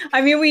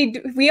 I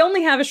mean, we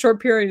only have a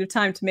short period of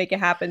time to make it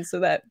happen, so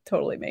that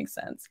totally makes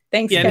sense.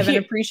 Thanks, Kevin.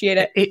 Appreciate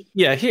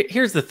it.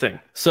 Here's the thing.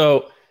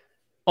 So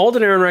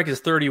Alden Ehrenreich is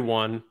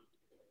 31.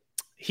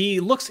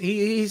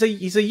 He's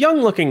a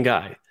young looking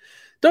guy.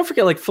 Don't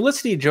forget, like,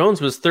 Felicity Jones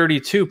was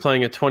 32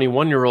 playing a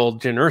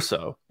 21-year-old Jyn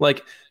Erso.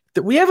 Like,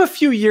 we have a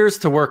few years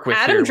to work with.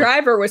 Adam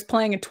Driver was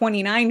playing a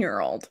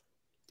 29-year-old.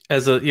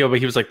 But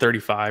he was like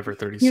 35 or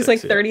 36. He was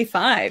like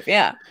 35,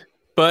 yeah.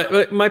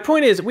 But my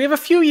point is, we have a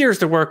few years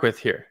to work with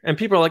here. And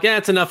people are like,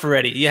 it's enough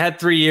already. You had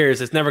 3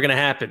 years. It's never going to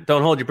happen.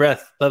 Don't hold your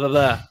breath. Blah, blah,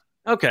 blah.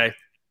 Okay.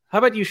 How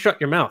about you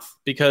shut your mouth?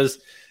 Because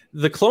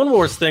the Clone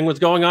Wars thing was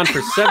going on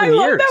for 7 years.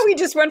 I love that we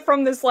just went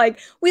from this, like,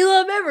 we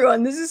love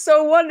everyone. This is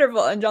so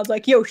wonderful. And John's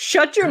like, yo,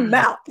 shut your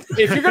mouth.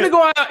 If you're going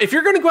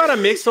to go out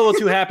on Make Solo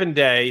 2 Happen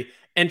Day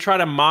and try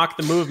to mock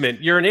the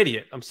movement, you're an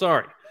idiot. I'm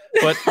sorry.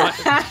 But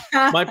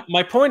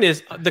my point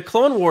is, the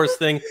Clone Wars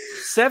thing,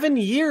 7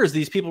 years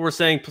these people were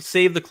saying,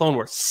 save the Clone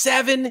Wars.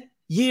 7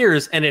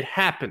 years, and it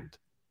happened.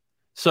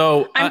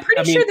 So I'm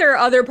pretty sure there are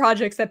other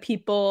projects that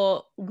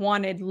people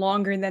wanted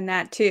longer than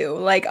that too,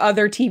 like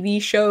other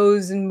TV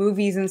shows and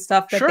movies and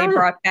stuff that they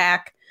brought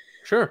back.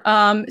 Sure.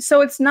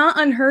 So it's not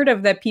unheard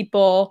of that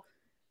people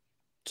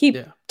keep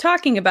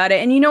talking about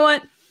it. And you know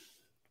what?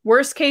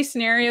 Worst case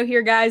scenario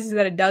here, guys, is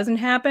that it doesn't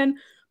happen,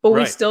 but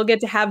we still get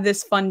to have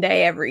this fun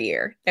day every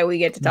year that we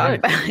get to talk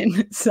about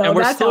it. So and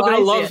we're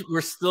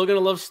still gonna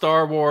love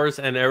Star Wars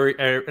and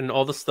and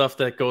all the stuff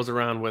that goes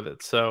around with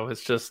it. So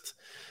it's just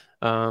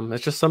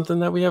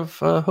something that we have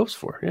hopes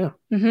for. Yeah.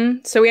 Mm-hmm.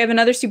 So we have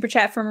another super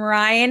chat from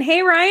Ryan.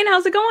 Hey, Ryan,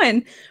 how's it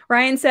going?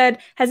 Ryan said,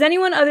 has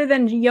anyone other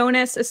than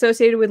Jonas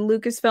associated with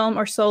Lucasfilm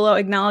or Solo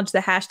acknowledged the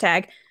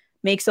hashtag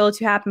Make Solo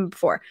 2 Happen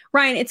before?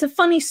 Ryan, it's a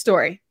funny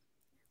story.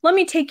 Let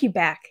me take you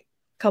back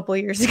a couple of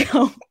years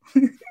ago.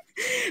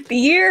 The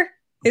year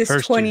is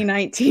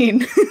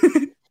 2019.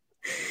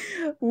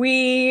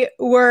 We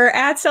were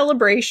at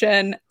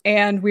Celebration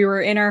and we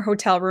were in our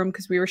hotel room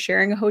because we were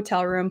sharing a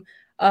hotel room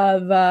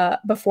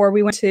before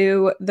we went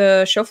to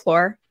the show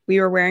floor.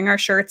 We were wearing our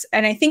shirts.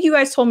 And I think you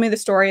guys told me the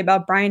story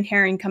about Brian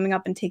Herring coming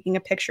up and taking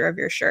a picture of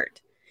your shirt.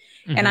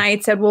 Mm-hmm. And I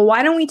had said, well,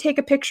 why don't we take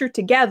a picture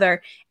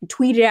together and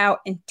tweet it out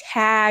and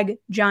tag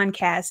Jon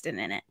Kasdan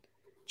in it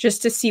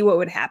just to see what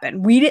would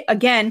happen.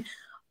 Again,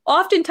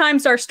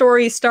 oftentimes our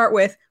stories start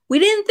with, we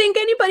didn't think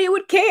anybody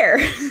would care.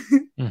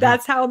 Mm-hmm.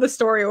 That's how the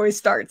story always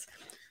starts.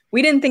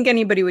 We didn't think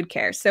anybody would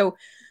care. So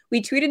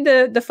we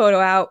tweeted the photo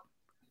out,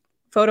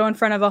 photo in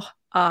front of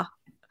a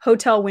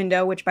hotel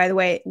window, which, by the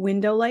way,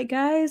 window light,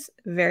 guys,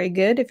 very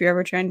good if you're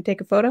ever trying to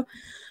take a photo.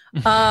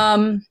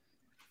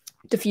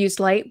 Diffused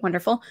light,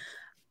 wonderful.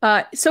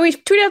 So we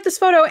tweeted out this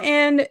photo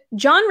and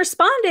John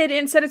responded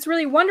and said, it's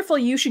really wonderful.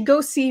 You should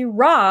go see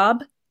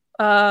Rob.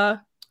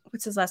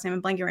 What's his last name?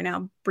 I'm blanking right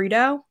now.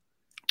 Brito?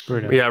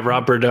 Yeah,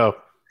 Rob Brito,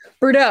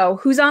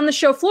 who's on the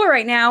show floor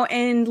right now,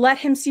 and let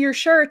him see your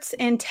shirts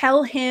and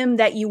tell him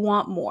that you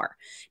want more.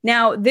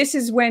 Now, this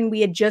is when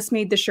we had just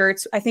made the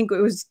shirts. I think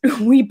it was,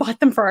 we bought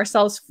them for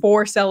ourselves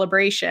for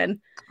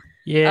Celebration.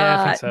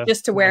 Yeah, I think so.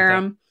 Just to wear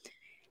them.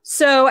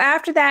 So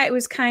after that, it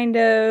was kind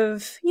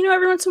of,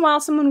 every once in a while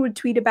someone would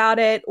tweet about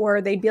it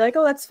or they'd be like,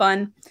 oh, that's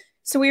fun.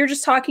 So we were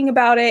just talking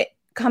about it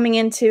coming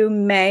into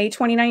May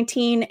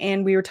 2019,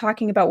 and we were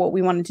talking about what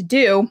we wanted to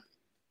do.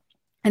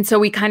 And so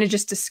we kind of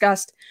just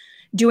discussed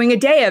doing a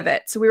day of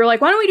it. So we were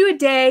like, why don't we do a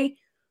day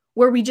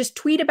where we just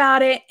tweet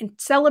about it and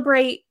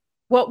celebrate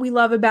what we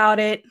love about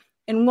it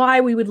and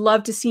why we would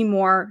love to see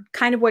more,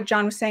 kind of what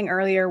John was saying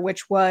earlier,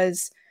 which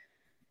was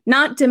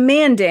not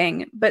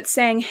demanding, but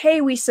saying,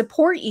 hey, we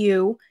support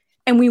you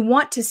and we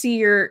want to see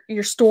your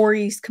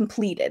stories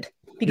completed.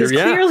 Because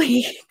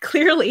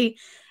clearly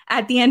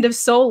at the end of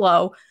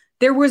Solo,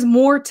 there was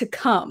more to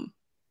come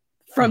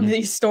from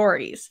these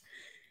stories.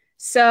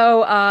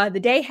 So the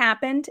day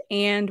happened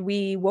and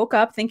we woke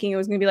up thinking it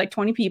was going to be like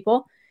 20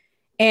 people.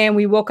 And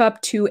we woke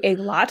up to a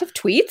lot of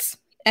tweets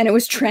and it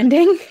was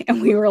trending.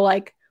 And we were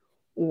like,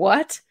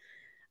 what?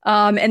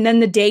 And then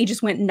the day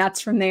just went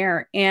nuts from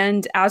there.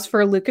 And as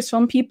for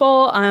Lucasfilm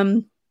people,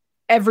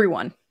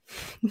 everyone,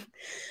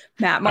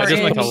 Matt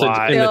Martin,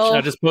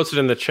 I just posted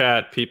in the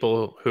chat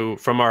people who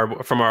from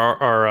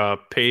our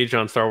page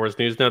on Star Wars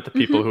Newsnet, the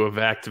people who have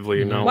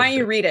actively known. Why don't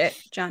you read it,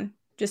 John?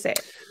 Just say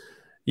it.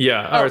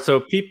 Yeah. All right.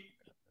 So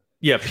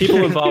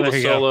people involved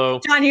with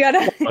Solo. John, you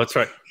gotta. Oh, that's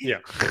right. Yeah.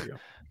 There you go.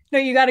 No,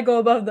 you gotta go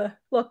above the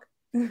look.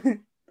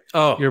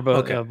 Oh, you're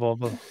both okay.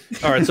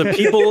 Both. All right, so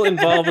people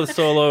involved with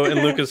Solo and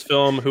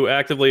Lucasfilm who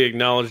actively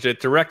acknowledged it: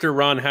 director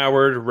Ron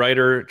Howard,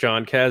 writer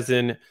Jon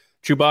Kasdan,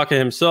 Chewbacca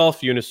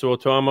himself, Eunice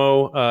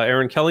Suotomo,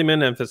 Aaron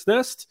Kellyman, Enfys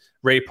Nest,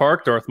 Ray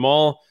Park, Darth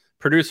Maul,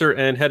 producer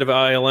and head of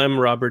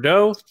ILM Rob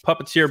Bordeaux,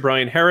 puppeteer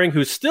Brian Herring,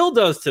 who still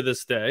does to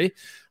this day,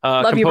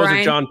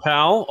 composer John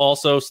Powell,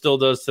 also still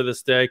does to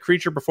this day,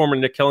 creature performer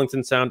Nick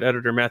Kellington, sound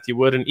editor Matthew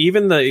Wood, and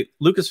even the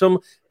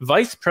Lucasfilm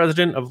vice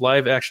president of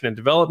live action and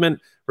development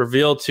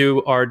revealed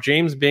to our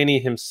James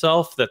Baney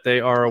himself that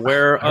they are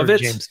aware of it.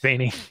 James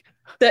Baney,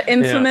 the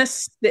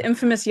infamous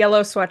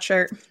yellow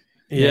sweatshirt.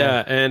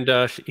 Yeah,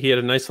 and he had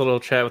a nice little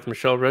chat with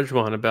Michelle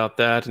Rejwan about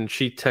that, and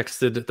she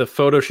texted the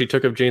photo she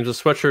took of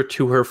James's sweatshirt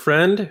to her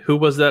friend. Who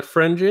was that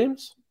friend,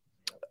 James?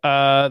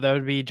 That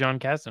would be Jon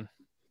Kasdan.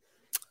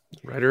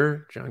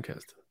 Writer Jon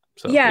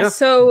Kasdan.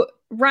 So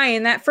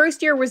Ryan, that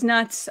first year was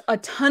nuts. A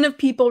ton of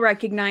people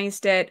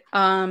recognized it.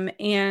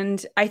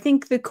 And I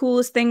think the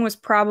coolest thing was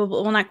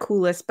probably, well, not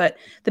coolest, but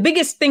the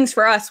biggest things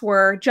for us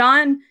were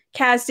Jon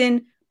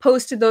Kasdan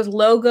posted those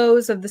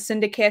logos of the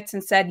syndicates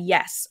and said,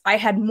 yes, I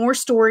had more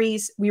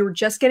stories. We were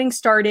just getting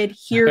started.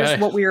 Here's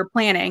what we were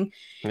planning.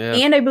 Yeah.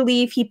 And I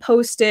believe he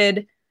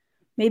posted,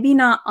 maybe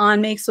not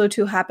on Make Solo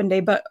 2 Happen Day,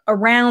 but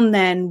around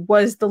then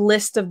was the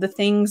list of the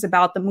things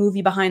about the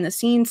movie behind the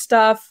scenes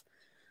stuff.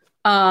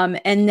 And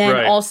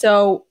then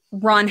also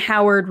Ron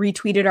Howard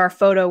retweeted our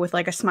photo with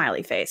like a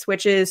smiley face,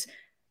 which is,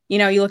 you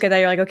know, you look at that,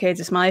 you're like, okay, it's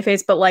a smiley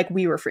face, but like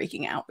we were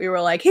freaking out. We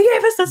were like, he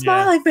gave us a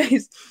smiley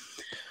face.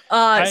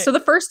 So the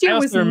first year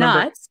was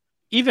nuts.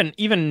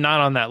 Even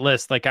not on that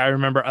list. Like I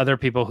remember other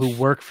people who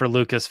work for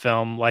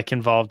Lucasfilm, like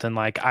involved in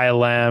like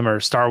ILM or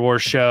Star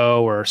Wars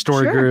Show or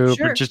Story Group,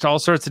 or just all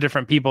sorts of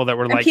different people that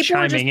were like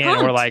chiming in.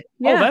 And we're like,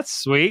 oh, that's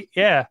sweet.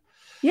 Yeah.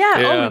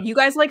 Oh, you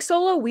guys like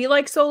Solo? We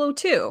like Solo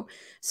too.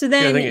 So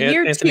then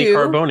year Anthony 2,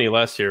 Carboni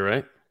last year,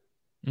 right?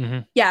 Mm-hmm.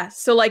 Yeah.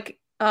 So like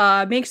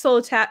Make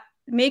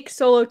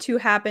Solo 2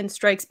 Happen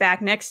Strikes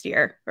Back next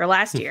year or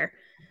last year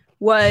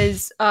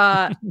was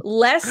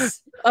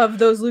less of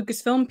those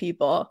Lucasfilm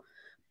people,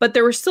 but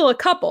there were still a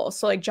couple.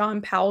 So like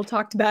John Powell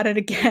talked about it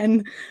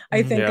again.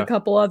 I think a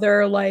couple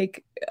other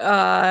like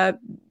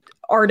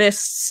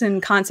artists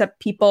and concept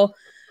people,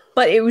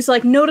 but it was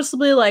like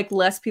noticeably like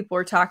less people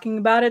were talking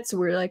about it. So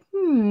we were like,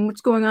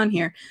 what's going on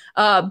here?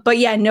 But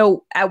yeah,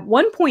 no, at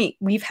one point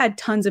we've had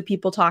tons of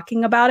people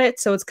talking about it.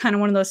 So it's kind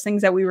of one of those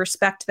things that we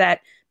respect, that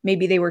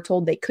maybe they were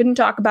told they couldn't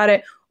talk about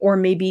it, or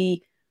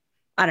maybe,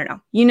 I don't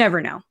know, you never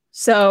know.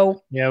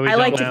 So I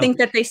like to think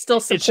that they still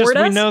support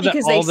us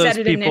because they said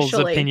it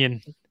initially.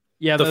 Opinion.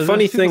 Yeah, the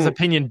funny thing,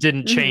 opinion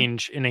didn't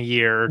change in a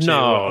year or two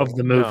of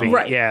the movie.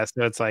 Right. Yeah,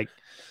 so it's like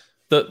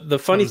the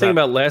funny thing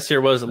about last year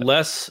was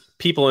less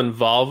people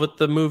involved with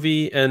the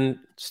movie and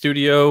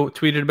studio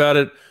tweeted about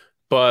it,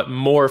 but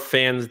more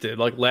fans did.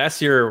 Like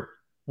last year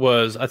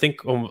was, I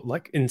think,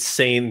 like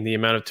insane the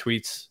amount of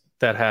tweets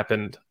that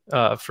happened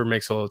for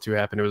Make Solo 2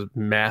 Happen. It was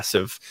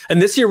massive, and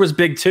this year was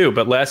big too.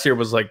 But last year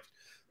was like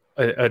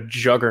a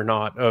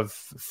juggernaut of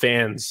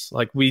fans.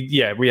 Like we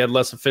had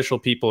less official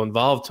people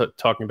involved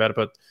talking about it,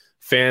 but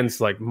fans,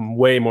 like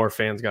way more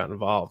fans got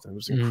involved. It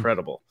was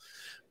incredible.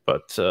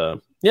 But I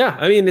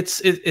mean,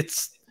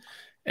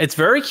 it's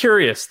very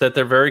curious that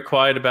they're very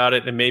quiet about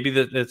it, and maybe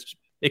that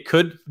it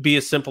could be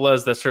as simple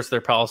as that's just their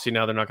policy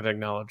now. They're not going to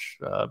acknowledge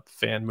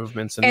fan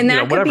movements, and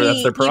that could be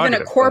that's their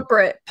prerogative. Even a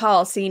corporate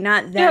policy,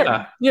 not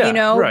them.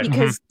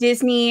 Because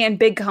Disney and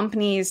big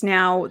companies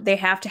now, they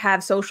have to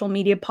have social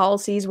media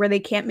policies where they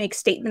can't make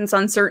statements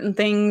on certain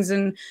things,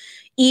 and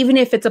even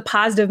if it's a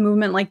positive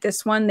movement like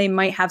this one, they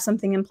might have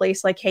something in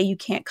place like, hey, you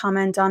can't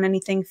comment on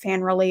anything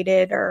fan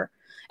related,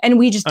 and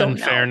we just don't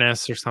know.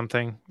 Unfairness or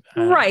something.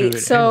 Right.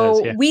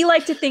 So we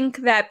like to think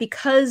that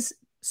because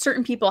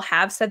certain people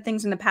have said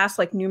things in the past,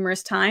 like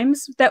numerous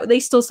times, that they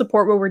still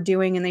support what we're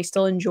doing and they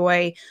still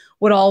enjoy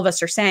what all of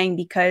us are saying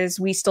because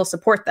we still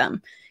support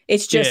them.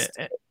 It's just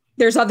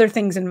there's other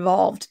things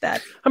involved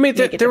that. I mean,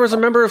 there was a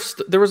member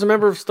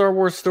of Star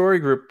Wars Story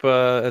Group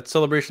at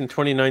Celebration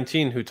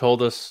 2019 who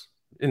told us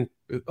it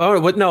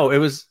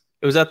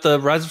was at the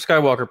Rise of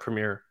Skywalker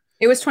premiere.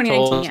 It was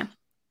 2019,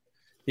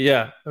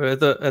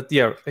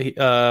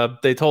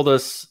 they told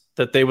us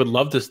that they would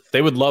love this.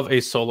 They would love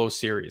a Solo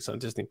series on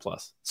Disney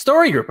Plus.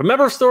 Story Group, a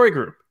member of Story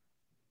Group,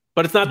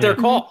 but it's not their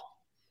call.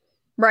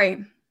 Right.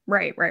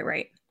 We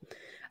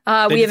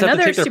have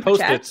another super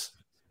chat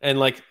and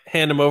like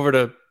hand them over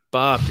to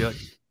Bob. You're like,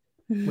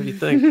 what do you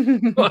think?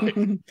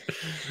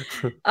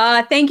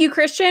 Thank you,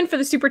 Christian, for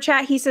the super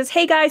chat. He says,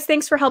 "Hey guys,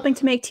 thanks for helping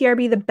to make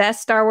TRB the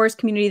best Star Wars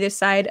community this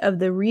side of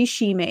the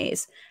Rishi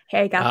maze."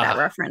 Hey, I got that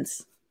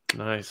reference.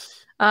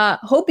 Nice.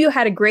 Hope you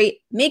had a great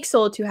Make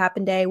Solo 2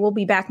 happen day. We'll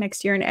be back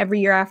next year and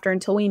every year after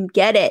until we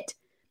get it.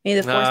 May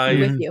the Force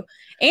be with you.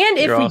 And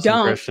if we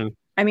don't, Christian.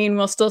 I mean,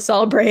 we'll still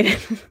celebrate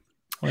it.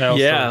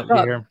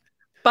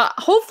 But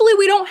hopefully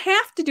we don't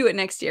have to do it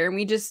next year and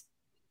we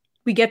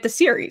get the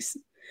series.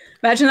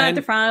 Imagine that at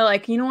the final,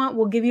 like, you know what?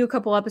 We'll give you a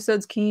couple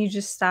episodes. Can you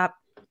just stop?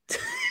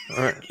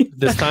 All right.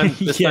 This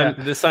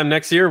time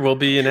next year, we'll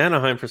be in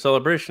Anaheim for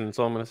Celebration. That's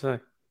all I'm going to say.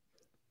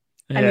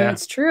 I mean,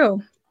 it's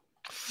true.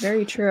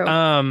 Very true.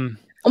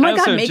 Oh my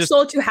God, Make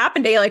Solo 2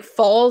 Happen Day like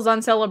falls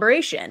on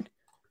Celebration.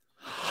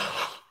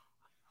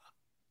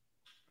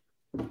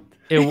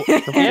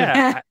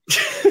 Yeah.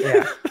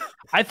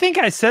 I think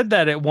I said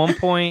that at one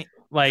point,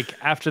 like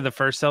after the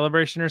first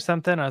Celebration or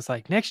something. I was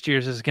like, next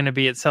year's is going to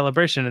be at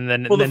Celebration, and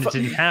then it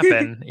didn't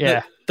happen.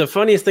 Yeah. The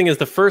funniest thing is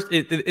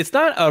it's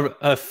not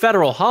a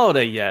federal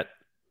holiday yet.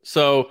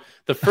 So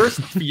the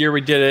first year we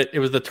did it, it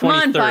was the 23rd. Come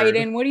on,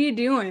 Biden, what are you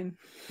doing?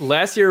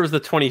 Last year was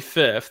the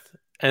 25th.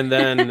 And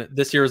then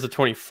this year is the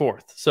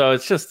 24th. So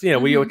it's just,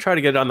 we try to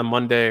get it on the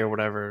Monday or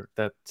whatever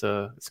that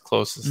is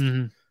closest.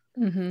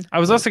 Mm-hmm. Mm-hmm. I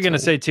was also going to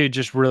say, too,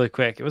 just really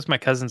quick, it was my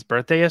cousin's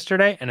birthday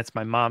yesterday, and it's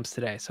my mom's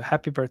today. So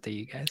happy birthday,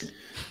 you guys.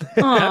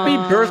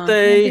 Happy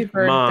birthday,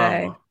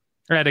 Mom.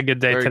 I had a good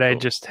day today,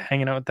 just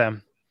hanging out with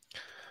them.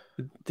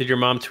 Did your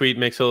mom tweet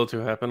Make Solo 2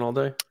 Happen all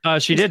day?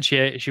 She did.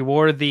 She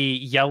wore the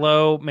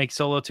yellow Make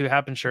Solo 2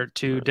 Happen shirt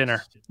to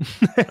dinner.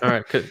 All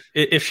right.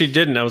 If she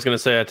didn't, I was going to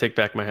say I take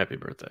back my happy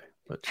birthday.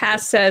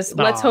 Cass says,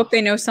 let's hope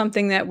they know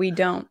something that we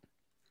don't.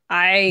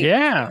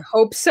 I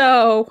hope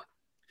so.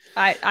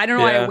 I don't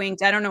know why I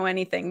winked. I don't know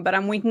anything, but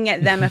I'm winking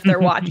at them if they're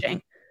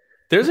watching.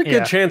 There's a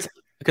good chance,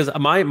 because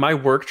my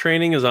work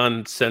training is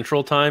on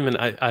Central Time, and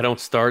I don't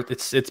start.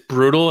 It's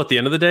brutal at the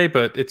end of the day,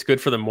 but it's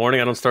good for the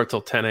morning. I don't start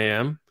till 10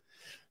 a.m.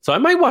 So I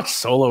might watch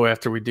Solo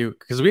after we do,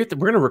 because we're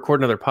going to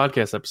record another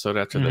podcast episode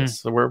after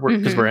this. So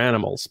we're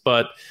animals,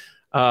 but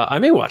I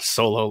may watch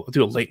Solo.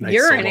 Do a late night.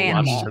 You're Solo an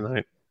animal. watch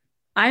tonight.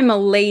 I'm a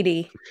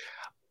lady.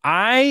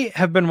 I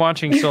have been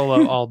watching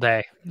Solo all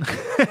day.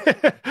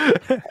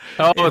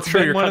 It's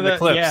true. You're cutting the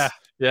clips.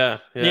 Yeah.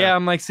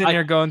 I'm like sitting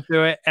here going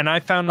through it, and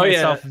I found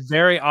myself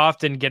very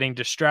often getting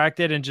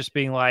distracted and just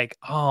being like,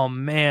 "Oh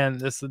man,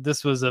 this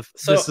is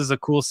a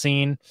cool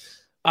scene."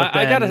 But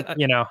I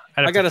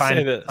gotta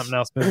say this. Something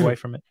else move away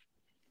from it.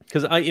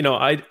 Because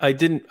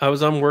I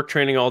was on work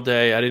training all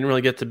day. I didn't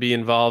really get to be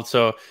involved,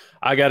 so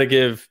I got to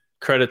give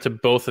credit to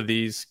both of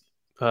these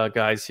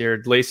guys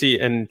here, Lacey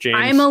and James.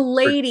 I'm a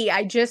lady.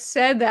 I just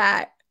said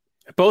that.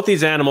 Both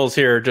these animals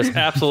here just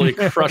absolutely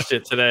crushed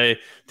it today,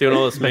 doing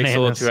all this Make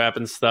Solo 2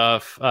 Happen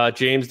stuff.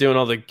 James doing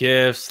all the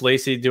GIFs,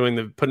 Lacey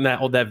putting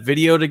that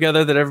video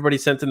together that everybody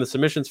sent in the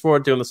submissions for,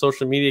 doing the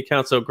social media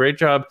account. So great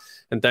job,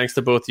 and thanks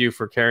to both of you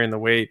for carrying the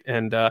weight.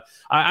 And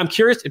I'm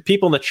curious if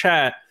people in the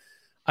chat,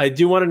 I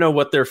do want to know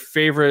what their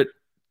favorite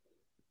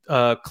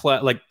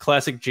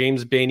classic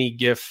James Baney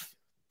GIF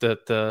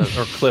or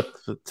clip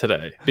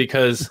today,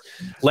 because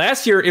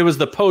last year it was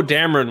the Poe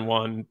Dameron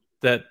one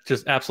that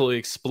just absolutely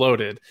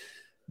exploded.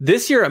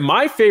 This year,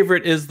 my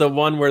favorite is the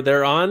one where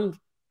they're on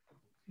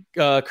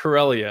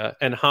Corellia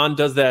and Han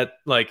does that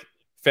like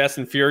Fast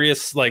and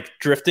Furious like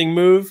drifting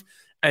move,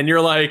 and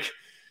you're like,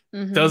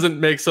 doesn't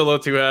Make Solo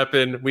 2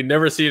 happen? We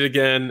never see it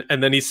again,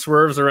 and then he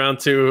swerves around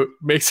to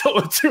Make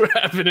Solo 2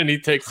 happen, and he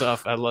takes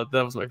off. That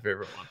was my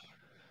favorite one.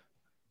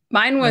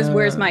 Mine was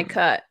Where's My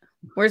Cut?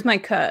 Where's my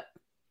cut?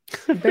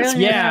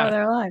 Barely know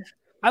they're alive.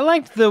 I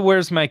liked the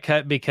Where's My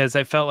Cut because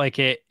I felt like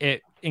it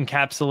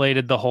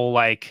encapsulated the whole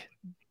like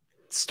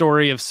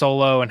story of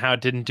Solo and how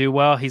it didn't do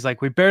well. He's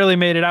like, we barely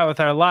made it out with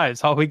our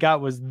lives. All we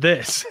got was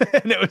this.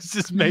 And it was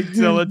just Make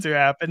Solo 2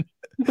 happen.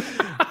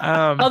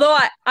 Although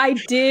I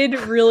did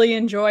really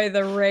enjoy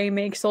the Rey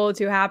Make Solo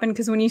 2 happen,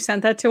 because when you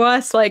sent that to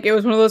us, like it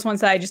was one of those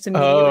ones that I just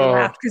immediately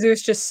laughed because it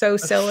was just so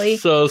silly.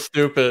 So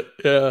stupid.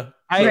 Yeah.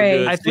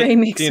 I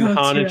think seeing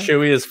Han and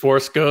Chewie as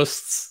Force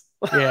ghosts.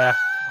 Yeah.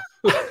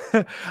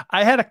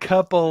 I had a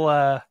couple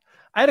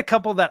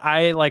that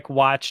I like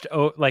watched,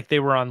 like they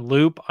were on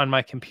loop on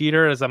my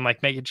computer as I'm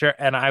like making sure,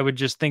 and I would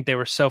just think they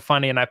were so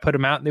funny, and I put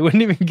them out and they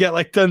wouldn't even get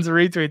like tons of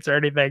retweets or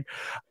anything.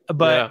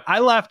 But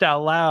I laughed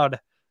out loud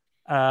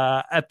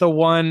at the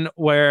one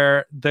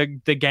where the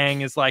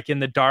gang is like in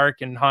the dark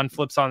and Han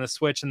flips on the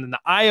switch and then the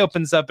eye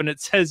opens up and it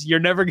says,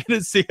 "You're never going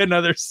to see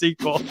another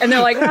sequel." And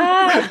they're like,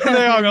 ah! And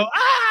they all go,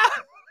 ah!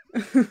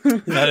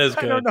 That is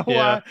good. I don't know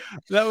why.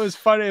 That was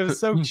funny. It was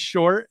so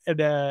short and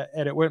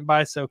it went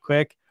by so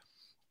quick.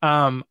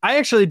 I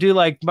actually do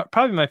like,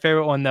 probably my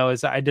favorite one though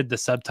is I did the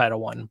subtitle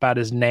one about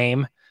his name,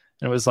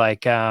 and it was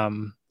like,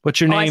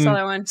 "What's your name, I saw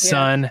that one.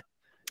 son?"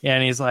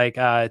 and he's like,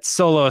 it's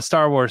Solo, a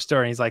Star Wars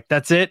story. And he's like,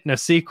 that's it? No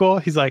sequel?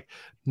 He's like,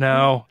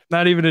 no,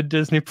 not even a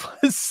Disney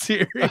Plus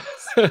series.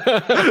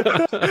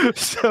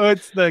 So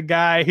it's the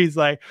guy. He's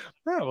like,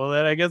 oh, well,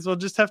 then I guess we'll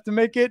just have to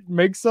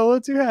make Solo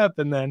 2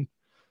 happen then.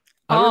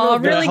 Oh,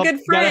 really good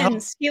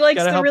friends. He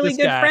likes the really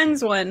good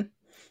friends one.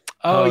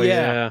 Oh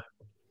yeah.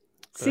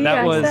 See,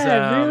 that was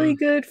really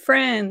good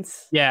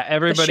friends. Yeah,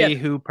 everybody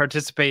who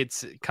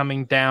participates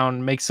coming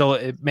down makes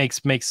Solo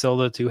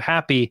 2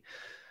 happy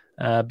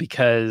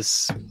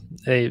because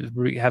they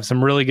have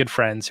some really good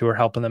friends who are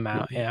helping them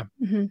out. Yeah.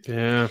 Mm-hmm.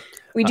 Yeah.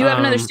 We do have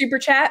another super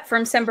chat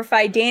from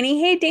Semperfi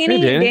Danny. Hey, Danny.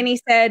 Hey, Danny. Danny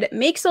said,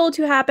 make Solo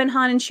 2 happen.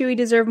 Han and Chewie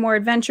deserve more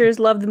adventures.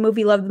 Love the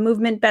movie, love the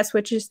movement. Best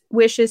wishes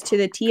to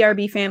the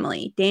TRB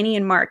family. Danny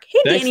and Mark. Hey,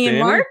 thanks, Danny and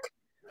Mark.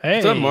 Hey.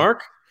 What's up,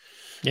 Mark?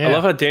 Yeah. I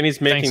love how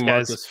Danny's making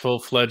Mark this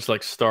full-fledged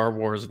like Star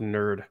Wars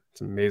nerd.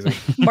 It's amazing.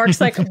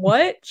 Mark's like,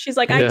 what? She's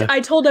like,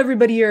 I told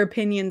everybody your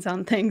opinions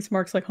on things.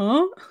 Mark's like,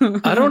 huh?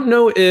 I don't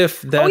know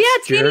if that's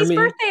it's Danny's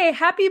birthday.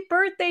 Happy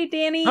birthday,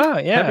 Danny. Oh,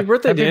 yeah. Happy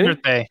birthday, Danny. Happy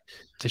birthday.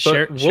 To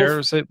share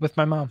it with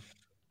my mom.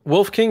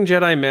 Wolf King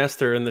Jedi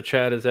Master in the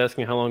chat is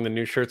asking how long the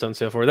new shirt's on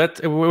sale for.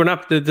 We're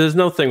not. There's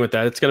no thing with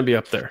that. It's going to be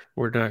up there.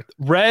 We're not.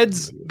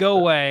 Reds go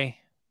away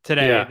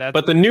today. Yeah,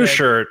 but the new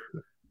shirt,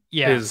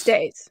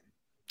 stays.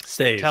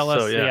 Tell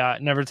us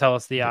never tell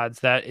us the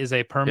odds. That is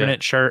a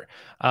permanent shirt,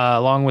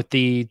 along with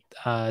the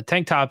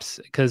tank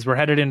tops, because we're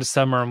headed into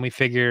summer and we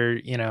figure,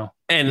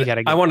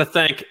 And I want to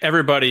thank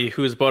everybody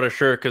who's bought a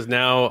shirt, because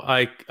now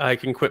I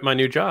can quit my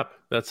new job.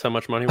 That's how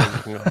much money we're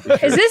making off these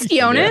shirts. Is this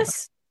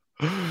Jonas?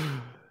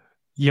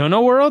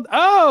 Yono World?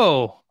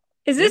 Oh,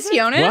 is this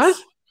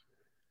Jonas?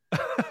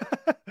 What?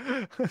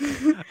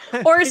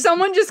 Or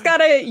someone just got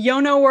a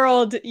Yono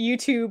World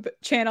YouTube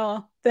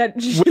channel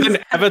with an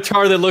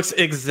avatar that looks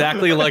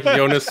exactly like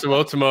Jonas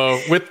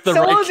Suotamo with the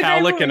right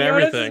cowlick and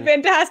everything. Jonas is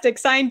fantastic.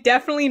 Signed,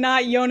 definitely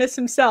not Jonas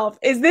himself.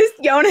 Is this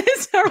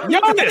Jonas?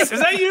 Jonas, is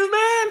that you,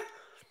 man?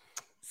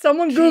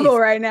 Someone Google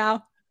right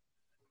now.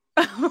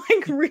 I'm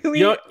like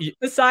really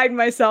beside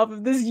myself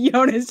if this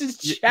Jonas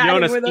just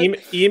chatting with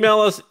us.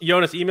 Email us,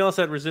 Jonas. Email us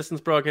at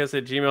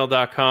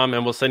resistancebroadcast@gmail.com,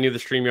 and we'll send you the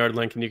StreamYard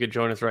link, and you can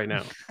join us right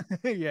now.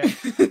 Yeah,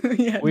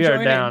 we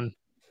are down.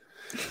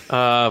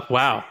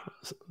 Wow,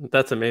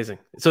 that's amazing.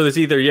 So there's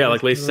either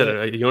like Lacey said,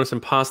 a Jonas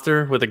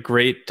imposter with a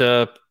great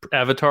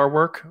avatar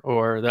work,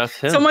 or that's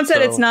him. Someone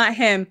said it's not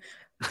him.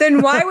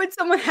 Then why would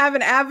someone have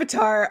an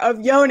avatar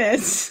of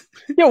Jonas?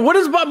 Yeah, what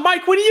is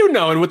Mike? What do you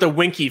know? And with a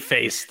winky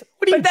face.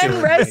 What are you doing?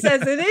 Then Rez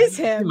says it is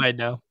him. You might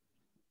know.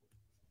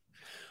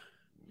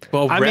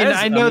 Well,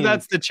 I know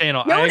that's the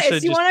channel.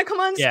 Jonas, you want to come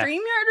on StreamYard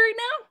right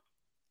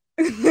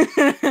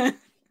now?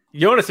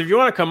 Jonas, if you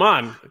want to come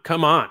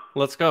on.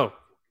 Let's go.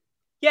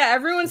 Yeah,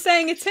 everyone's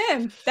saying it's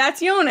him. That's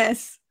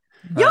Jonas.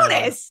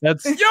 Jonas.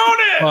 That's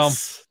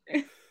Jonas.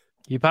 Well,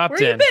 you popped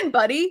in. Where you been,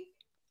 buddy?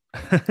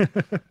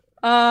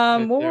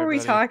 What were we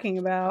talking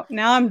about?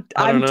 Now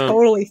I'm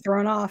totally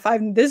thrown off.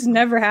 This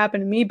never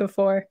happened to me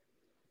before.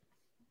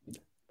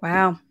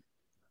 Wow.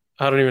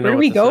 I don't even know. Where do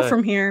we go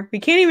from here? We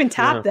can't even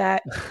top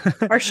that.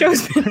 Our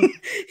show's been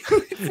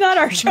it's not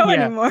our show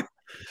anymore.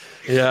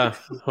 Yeah.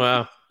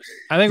 Wow.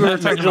 I think we were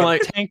talking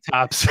about tank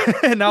tops,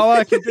 and all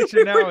I can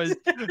picture now is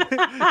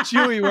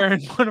Chewie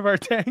wearing one of our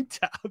tank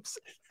tops.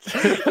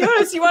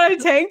 Jonas, you want a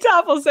tank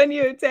top? I'll send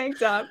you a tank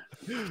top.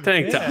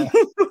 Tank top.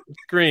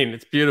 It's green.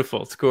 It's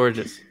beautiful. It's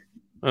gorgeous.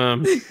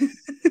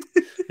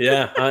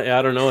 Yeah,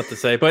 I don't know what to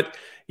say, but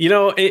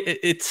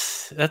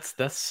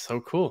that's so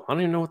cool. I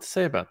don't even know what to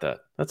say about that.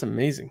 That's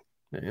amazing,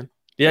 man.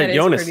 Yeah,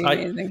 Jonas.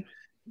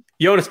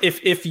 Jonas,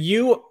 if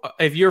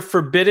you're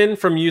forbidden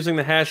from using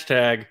the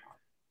hashtag,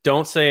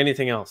 don't say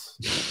anything else.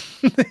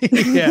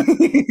 Yeah.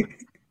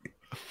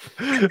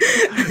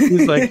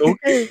 He's like,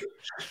 okay.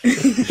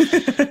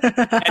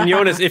 And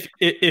Jonas,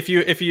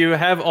 if you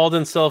have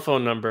Alden's cell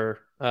phone number,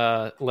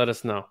 let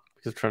us know,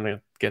 because we're trying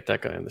to get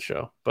that guy on the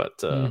show.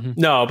 But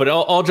no, but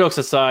all jokes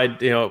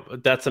aside,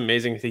 that's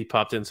amazing that he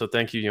popped in. So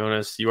thank you,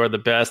 Jonas. You are the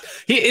best.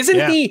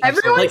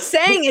 Everyone's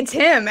saying it's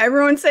him.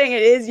 Everyone's saying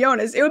it is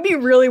Jonas. It would be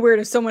really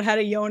weird if someone had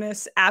a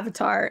Jonas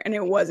avatar and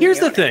it wasn't. Here's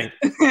Jonas. The thing.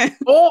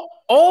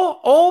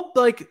 all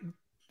like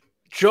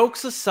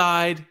jokes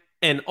aside,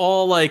 and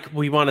all like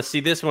we want to see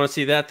this, we want to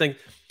see that thing.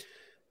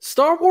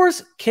 Star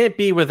Wars can't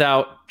be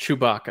without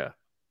Chewbacca.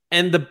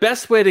 And the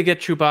best way to get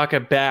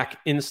Chewbacca back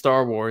in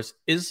Star Wars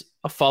is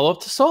a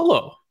follow-up to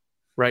Solo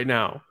right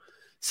now.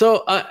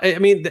 So, I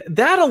mean,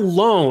 that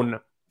alone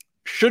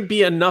should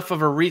be enough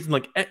of a reason.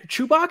 Like,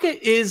 Chewbacca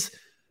is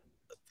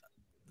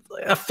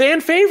a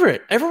fan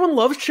favorite. Everyone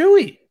loves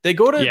Chewie. They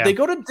go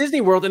to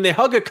Disney World and they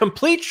hug a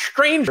complete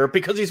stranger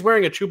because he's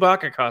wearing a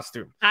Chewbacca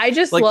costume. I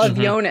just love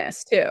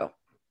Jonas, too.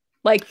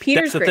 Like,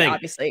 Peter's great,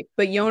 obviously,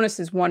 but Jonas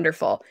is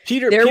wonderful.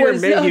 Peter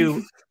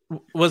Mayhew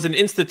was an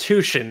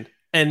institution,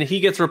 and he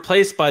gets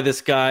replaced by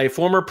this guy,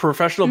 former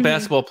professional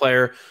basketball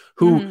player,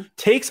 who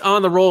takes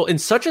on the role in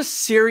such a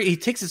he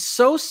takes it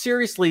so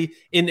seriously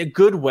in a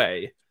good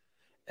way.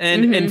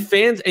 and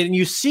fans, and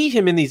you see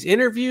him in these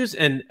interviews,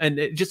 and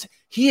it just,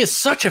 he is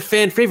such a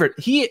fan favorite.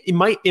 In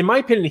my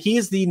opinion, he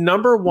is the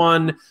number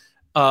one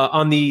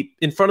on the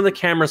in front of the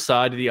camera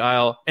side of the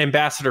aisle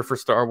ambassador for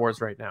Star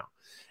Wars right now.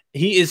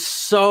 He is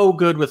so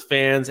good with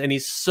fans, and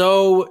he's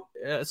so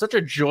such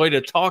a joy to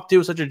talk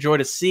to, such a joy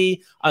to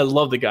see. I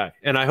love the guy,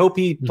 and I hope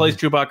he plays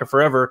Chewbacca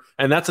forever.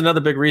 And that's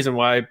another big reason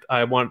why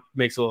I want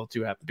Makes a Little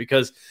Too Happen,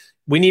 because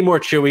we need more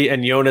Chewie,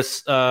 and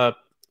Jonas. I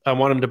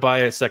want him to buy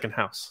a second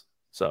house.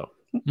 So.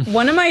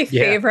 One of my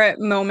favorite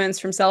moments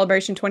from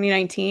Celebration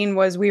 2019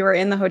 was we were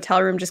in the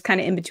hotel room just kind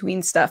of in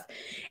between stuff,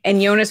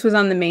 and Jonas was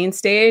on the main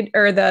stage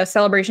or the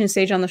Celebration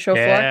stage on the show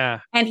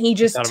floor, and he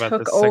just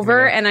took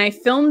over, and I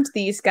filmed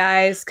these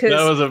guys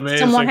because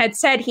someone had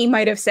said he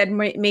might have said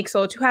Makes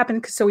a Little Too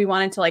Happen, so we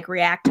wanted to like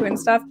react to it and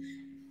stuff.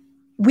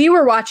 We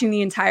were watching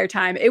the entire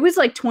time. It was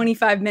like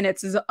 25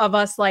 minutes of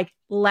us like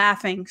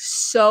laughing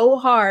so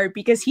hard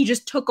because he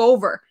just took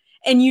over.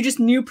 And you just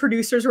knew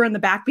producers were in the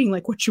back being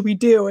like, what should we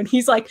do? And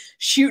he's like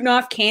shooting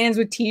off cannons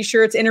with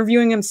t-shirts,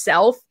 interviewing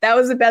himself. That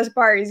was the best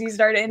part, is he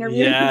started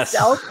interviewing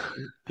himself.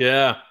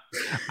 Yeah.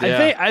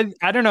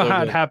 I don't know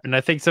how it happened.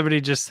 I think somebody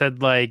just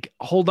said like,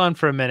 hold on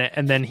for a minute.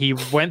 And then he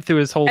went through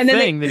his whole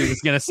thing that he was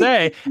going to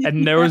say.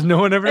 And there was no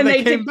one ever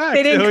that came back.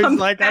 They didn't come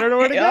like, I don't know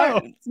where to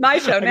go. It's my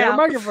show now. I got a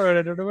microphone.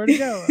 I don't know where to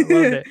go. I loved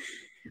it.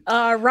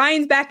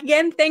 Ryan's back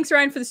again. Thanks,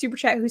 Ryan, for the super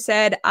chat, who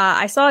said,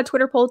 I saw a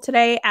Twitter poll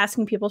today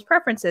asking people's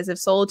preferences. If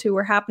Solo 2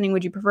 were happening,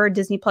 would you prefer a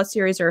Disney Plus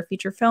series or a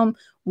feature film?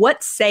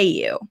 What say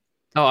you?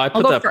 Oh, I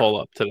put that poll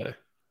up today.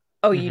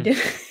 Oh, you did?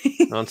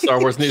 On Star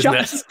Wars News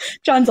Net.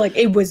 John's like,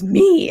 it was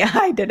me.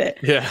 I did it.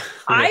 Yeah.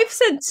 I've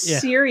said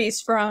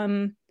series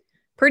from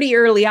pretty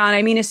early on.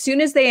 I mean, as soon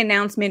as they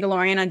announced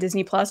Mandalorian on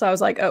Disney Plus, I was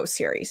like, oh,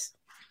 series.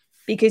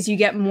 Because you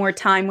get more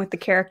time with the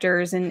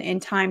characters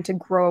and time to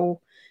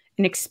grow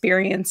and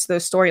experience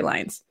those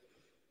storylines.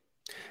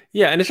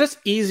 Yeah, and it's just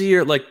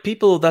easier. Like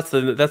people, that's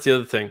the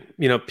other thing.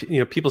 You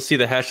know, people see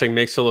the hashtag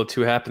Make Solo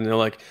 2 happen. And they're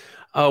like,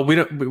 oh,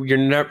 they're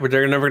never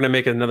going to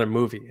make another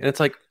movie. And it's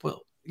like,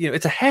 well, you know,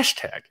 it's a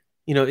hashtag.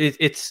 You know,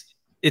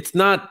 it's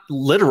not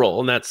literal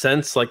in that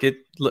sense. Like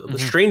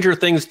Stranger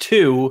Things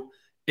 2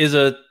 is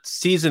a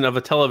season of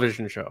a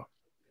television show.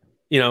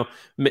 You know,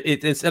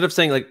 instead of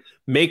saying like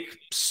make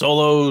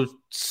Solo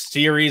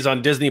series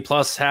on Disney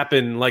Plus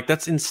happen, like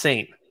that's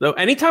insane. Though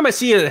anytime I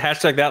see a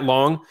hashtag that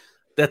long,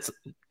 that's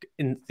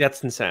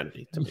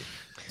insanity to me.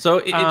 So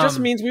it just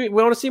means we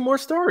want to see more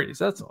stories.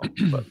 That's all.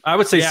 But I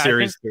would say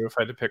series too if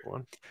I had to pick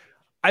one.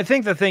 I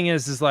think the thing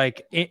is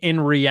like in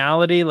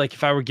reality, like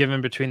if I were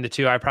given between the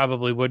two, I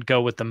probably would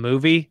go with the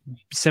movie,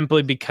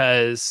 simply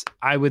because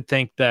I would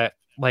think that,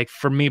 like,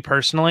 for me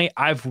personally,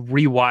 I've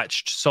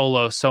rewatched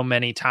Solo so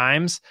many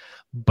times,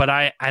 but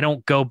I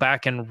don't go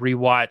back and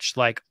rewatch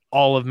like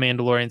all of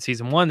Mandalorian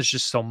season 1. There's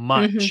just so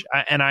much.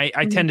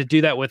 I tend to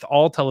do that with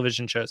all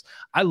television shows.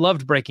 I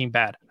loved Breaking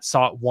Bad.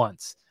 Saw it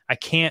once.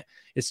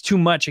 It's too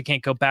much. I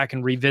can't go back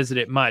and revisit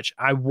it much.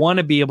 I want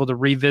to be able to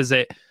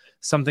revisit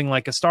something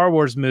like a Star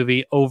Wars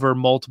movie over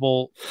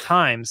multiple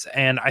times.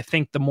 And I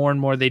think the more and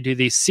more they do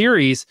these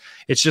series,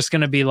 it's just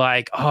going to be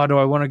like, oh, do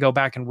I want to go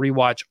back and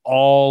rewatch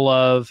all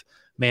of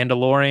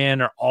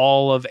Mandalorian or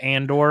all of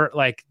Andor?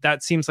 Like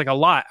that seems like a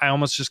lot. I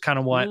almost just kind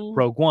of want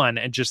Rogue One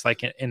and just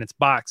like in its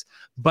box.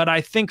 But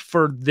I think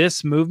for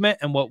this movement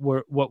and what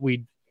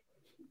we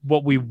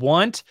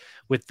want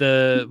with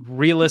the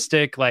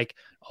realistic, like,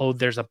 oh,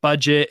 there's a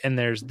budget and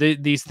there's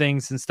these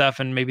things and stuff,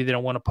 and maybe they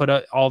don't want to put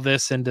all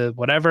this into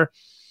whatever.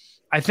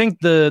 I think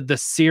the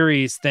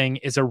series thing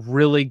is a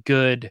really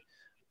good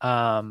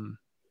kind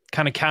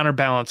of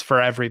counterbalance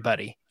for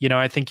everybody. You know,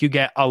 I think you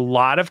get a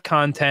lot of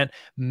content,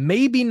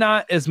 maybe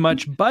not as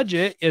much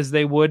budget as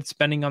they would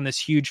spending on this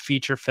huge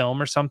feature film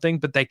or something,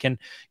 but they can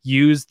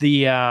use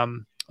the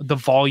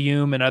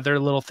volume and other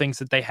little things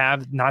that they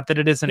have. Not that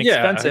it isn't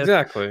expensive,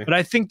 exactly, but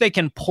I think they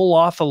can pull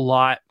off a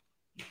lot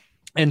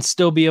and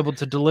still be able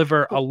to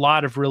deliver a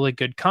lot of really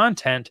good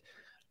content.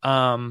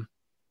 That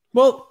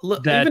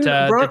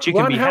you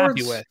can be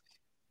happy with.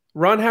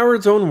 Ron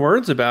Howard's own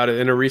words about it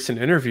in a recent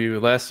interview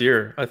last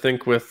year, I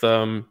think with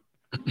a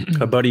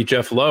buddy,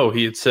 Jeff Lowe.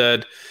 He had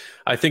said,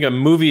 I think a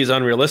movie is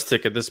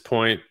unrealistic at this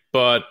point,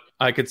 but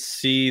I could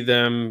see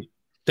them,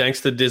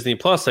 thanks to Disney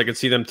Plus, I could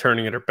see them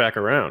turning it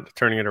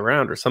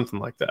around or something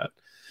like that.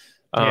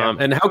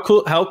 And how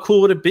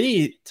cool would it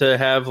be to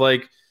have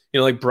like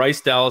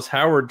Bryce Dallas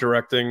Howard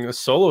directing a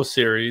Solo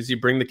series? You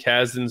bring the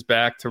Kasdans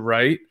back to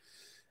write,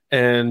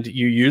 and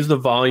you use the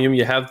volume.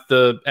 You have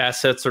the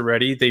assets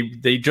already.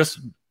 They just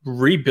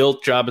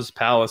rebuilt Jabba's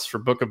palace for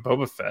Book of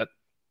Boba Fett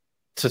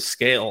to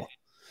scale.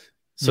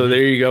 So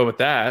there you go with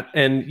that.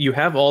 And you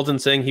have Alden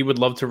saying he would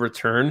love to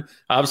return.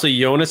 Obviously,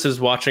 Jonas is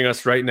watching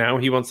us right now.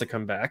 He wants to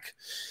come back.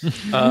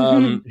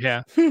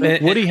 Yeah.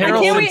 Woody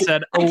Harrelson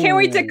said, I can't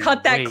wait to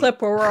cut that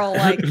clip where we're all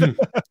like,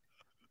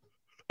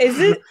 Is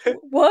it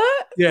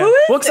what? Yeah. Who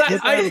is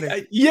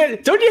well, yeah.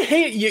 Don't you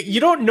hate you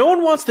don't? No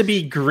one wants to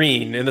be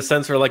green in the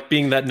sense of like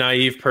being that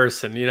naive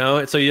person, you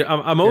know. So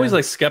I'm always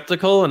like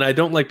skeptical, and I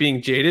don't like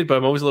being jaded, but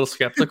I'm always a little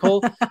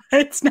skeptical.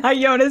 It's not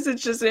Jonas.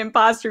 It's just an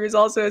imposter who's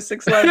also a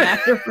 6'11"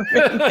 actor from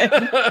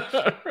England.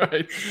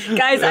 Right,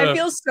 guys. I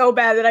feel so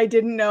bad that I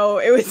didn't know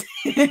it was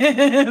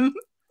him.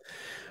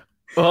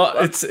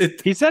 Well,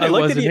 He said it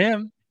wasn't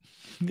him.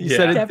 He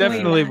said it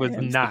definitely was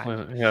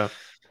not. Yeah.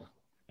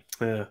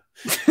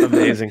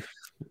 Amazing.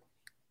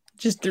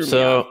 Just threw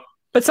me off.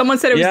 But someone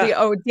said it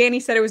was Danny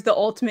said it was the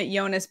ultimate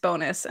Jonas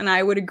bonus, and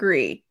I would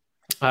agree.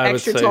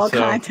 Extra tall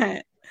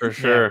content. For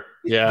sure.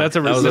 Yeah. That's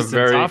a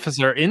resistance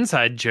officer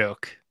inside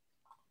joke.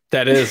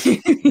 That is.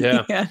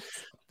 Yeah.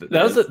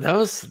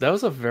 That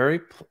was a very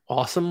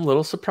awesome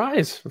little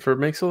surprise for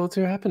Makes a Little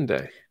Too Happen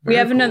Day. We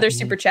have another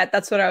super chat.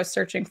 That's what I was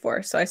searching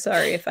for. So I'm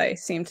sorry if I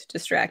seemed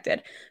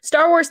distracted.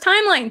 Star Wars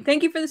Timeline.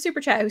 Thank you for the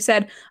super chat. Who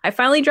said, I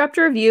finally dropped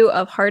a review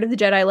of Heart of the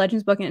Jedi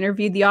Legends book and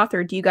interviewed the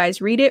author. Do you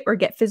guys read it or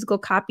get physical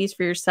copies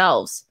for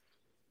yourselves?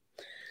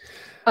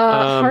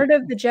 Heart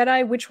of the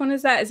Jedi. Which one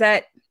is that? Is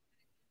that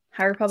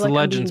High Republic?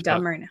 I'm being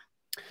dumb right now.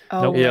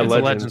 Oh, nope, yeah,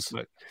 Legends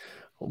book.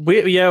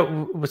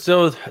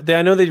 So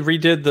I know they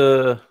redid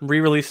the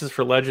re-releases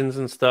for Legends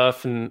and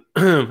stuff, and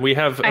we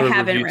have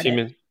a review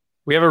team.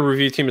 We have a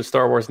review team at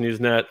Star Wars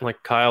Newsnet,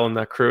 like Kyle and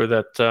that crew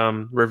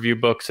that review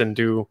books and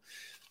do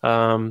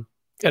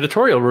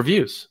editorial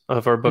reviews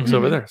of our books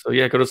over there. So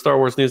yeah, go to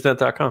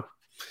StarWarsNewsNet.com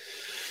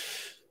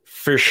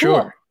for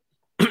sure.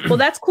 Well,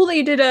 that's cool that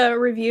you did a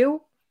review.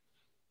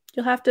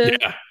 You'll have to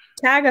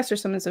tag us or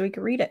something so we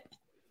can read it.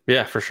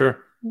 Yeah, for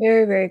sure.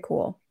 Very, very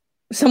cool.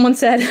 Someone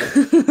said,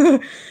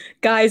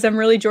 guys, I'm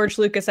really George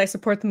Lucas. I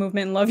support the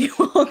movement and love you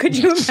all. Could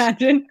you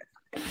imagine?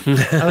 I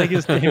think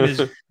his name is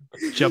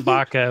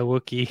Jabaka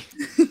Wookie.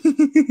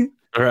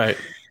 All right.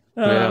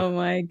 Oh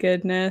my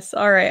goodness.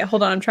 All right.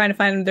 Hold on. I'm trying to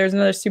find there's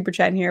another super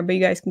chat in here, but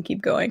you guys can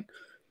keep going.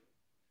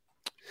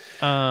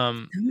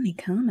 So many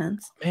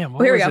comments. Man,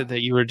 what was it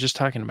that you were just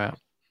talking about?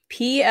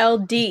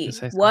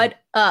 PLD, what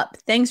up?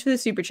 Thanks for the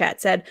super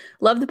chat. Said,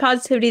 love the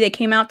positivity that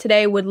came out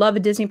today. Would love a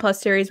Disney Plus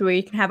series where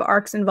you can have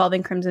arcs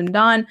involving Crimson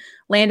Dawn,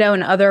 Lando,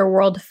 and other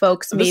world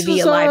folks. Maybe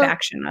a live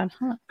action.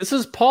 This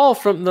is Paul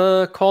from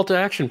the Call to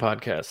Action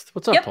podcast.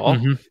 What's up, Paul?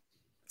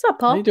 What's up,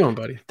 Paul? How you doing,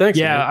 buddy? Thanks.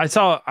 Yeah,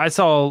 man. I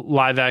saw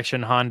live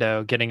action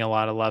Hondo getting a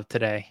lot of love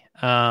today.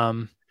 I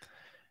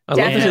love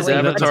his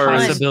avatar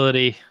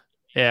possibility.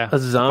 Yeah, a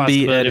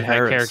zombie Ed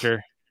Harris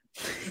character.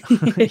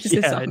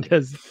 It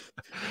does.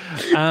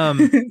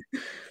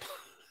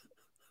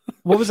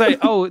 What was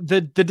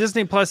the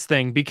Disney Plus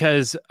thing,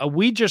 because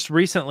we just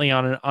recently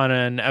on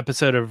an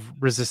episode of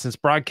Resistance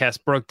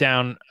Broadcast broke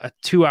down a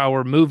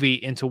 2-hour movie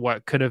into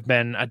what could have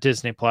been a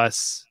Disney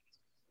Plus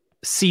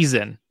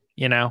season,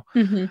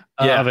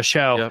 of a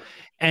show. Yep.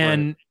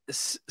 And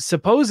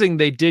supposing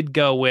they did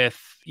go with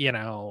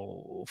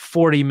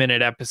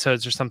 40-minute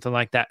episodes or something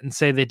like that, and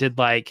say they did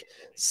like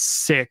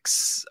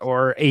 6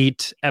 or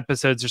 8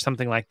 episodes or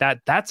something like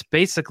that, that's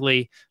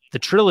basically the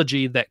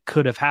trilogy that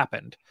could have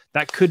happened.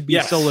 That could be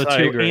Solo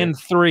 2 and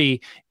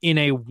 3 in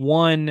a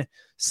 1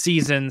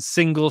 season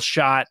single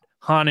shot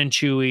Han and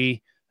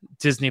Chewie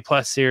Disney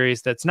Plus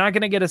series that's not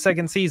going to get a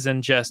second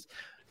season. Just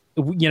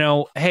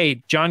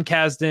hey, John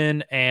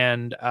Kasdan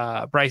and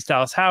Bryce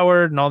Dallas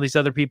Howard and all these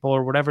other people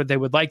or whatever, they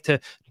would like to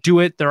do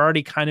it. They're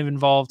already kind of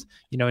involved,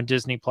 in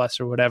Disney Plus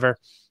or whatever.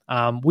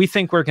 We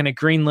think we're going to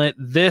greenlit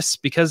this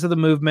because of the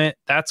movement.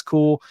 That's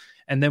cool.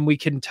 And then we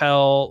can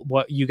tell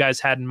what you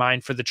guys had in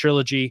mind for the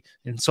trilogy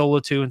in Solo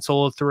 2 and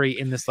Solo 3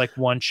 in this like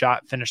one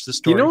shot, finish the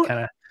story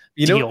kind of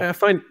deal. I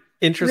find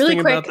interesting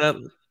really quick, about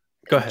that.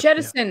 Go ahead.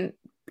 Jettison,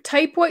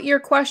 type what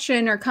your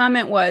question or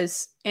comment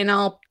was and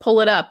I'll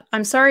pull it up.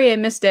 I'm sorry I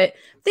missed it.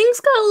 Things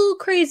got a little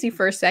crazy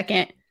for a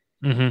second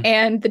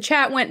and the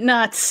chat went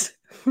nuts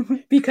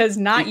because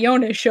not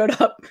Jonas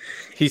showed up.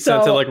 He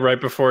sent it like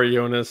right before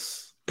Jonas.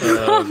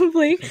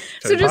 Probably.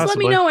 So just let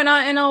me know and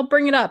I'll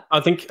bring it up. I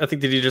think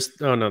did you just?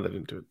 Oh no, they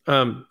didn't do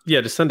it. Yeah,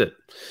 just send it.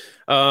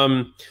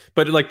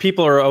 But like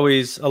people are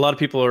always, a lot of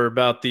people are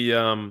about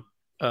the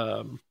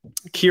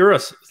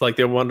Kira, like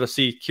they want to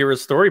see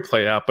Kira's story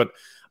play out, but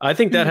I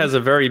think that has a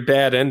very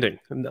bad ending,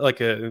 like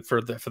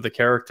for the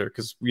character,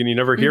 because you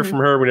never hear from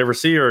her, we never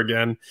see her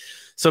again.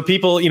 So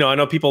people, I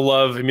know people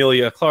love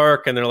Emilia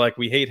Clarke, and they're like,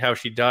 we hate how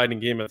she died in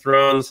Game of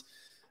Thrones.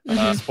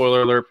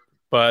 Spoiler alert,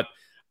 but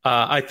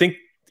I think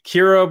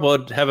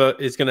Kira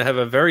is going to have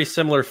a very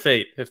similar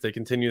fate if they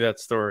continue that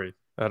story.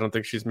 I don't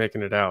think she's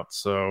making it out.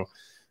 So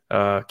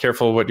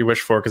careful what you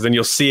wish for, because then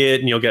you'll see it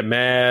and you'll get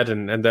mad,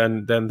 and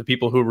then the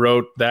people who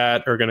wrote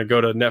that are going to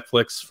go to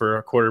Netflix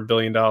for $250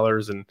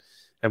 million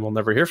and we'll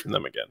never hear from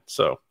them again.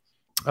 So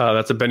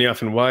that's a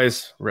Benioff and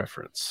Weiss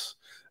reference.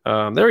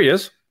 There he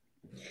is.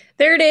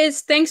 There it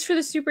is. Thanks for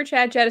the super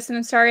chat, Jettison.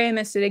 I'm sorry I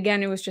missed it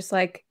again. It was just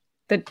like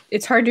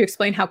it's hard to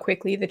explain how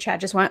quickly the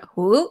chat just went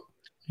whoop,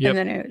 and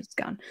then it was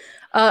gone.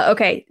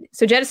 Okay,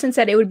 so Jettison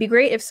said it would be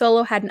great if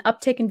Solo had an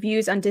uptick in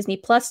views on Disney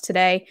Plus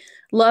today.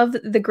 Love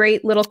the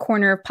great little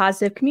corner of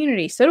positive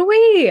community. So do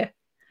we.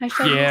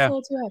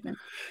 #MakesALL2Happen.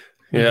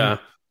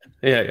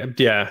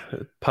 Yeah.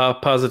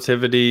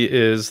 Positivity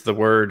is the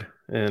word,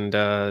 and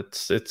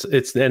it's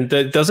and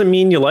that doesn't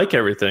mean you like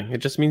everything. It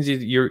just means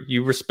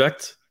you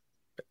respect.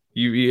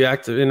 You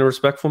act in a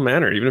respectful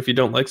manner, even if you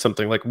don't like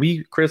something. Like,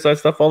 we criticize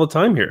stuff all the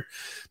time here,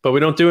 but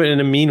we don't do it in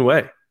a mean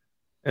way.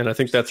 And I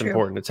think that's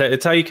important.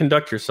 It's how you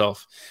conduct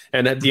yourself,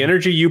 and the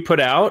energy you put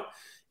out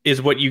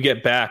is what you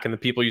get back, and the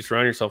people you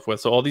surround yourself with.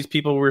 So all these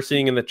people we're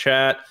seeing in the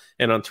chat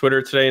and on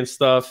Twitter today and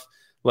stuff,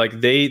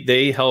 like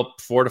they help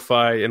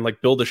fortify and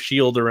like build a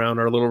shield around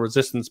our little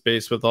resistance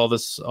base with all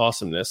this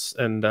awesomeness.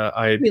 And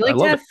we like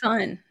to have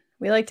fun.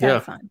 We like to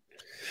have fun,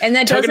 and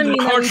that doesn't mean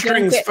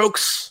that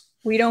folks.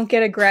 We don't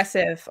get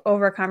aggressive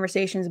over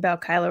conversations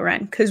about Kylo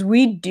Ren, because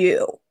we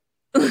do.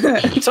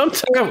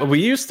 Sometimes we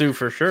used to,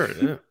 for sure.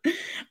 Yeah.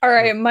 All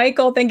right,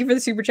 Michael, thank you for the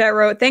super chat.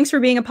 Wrote, thanks for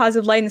being a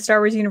positive light in the Star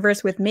Wars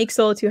universe with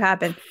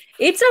MakesALL2Happen.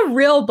 It's a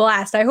real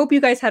blast. I hope you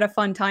guys had a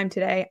fun time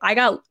today. I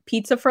got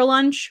pizza for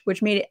lunch,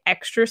 which made it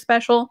extra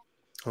special.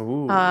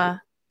 Ooh.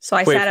 So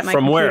I sat at my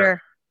computer.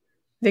 Where?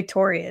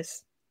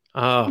 Victoria's.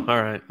 Oh,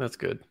 all right. That's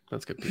good.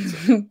 That's good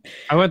pizza.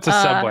 I went to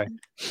Subway.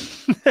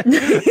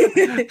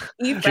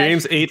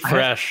 James ate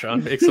fresh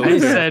on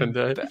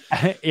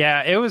MakesALL2Happen.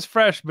 Yeah, it was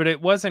fresh, but it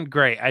wasn't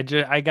great.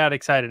 I got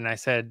excited and I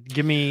said,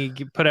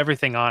 put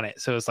everything on it.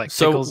 So it's like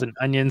pickles and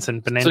onions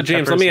and banana. So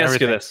James, let me ask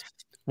you this: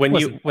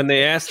 when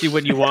they asked you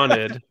what you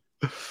wanted,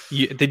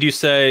 did you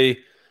say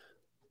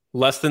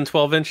less than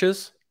 12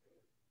 inches?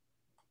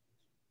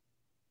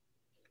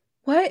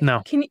 What?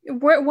 No. Can you?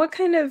 What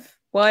kind of?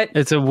 What?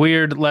 It's a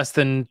weird less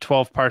than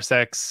 12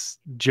 parsecs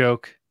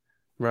joke.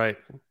 Right.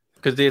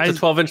 Because it's a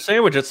 12-inch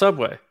sandwich at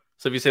Subway.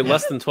 So if you say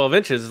less than 12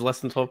 inches, it's less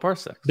than 12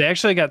 parsecs. They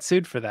actually got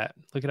sued for that.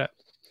 Look it up.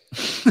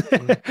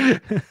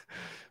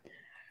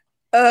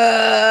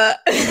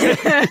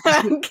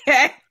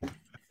 Okay.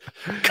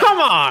 Come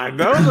on.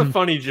 That was a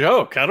funny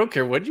joke. I don't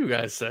care what you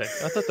guys say.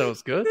 I thought that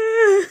was good.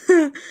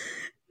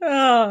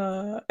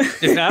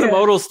 If Adam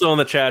Odell's still in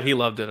the chat, he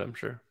loved it, I'm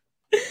sure.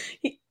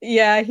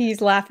 Yeah,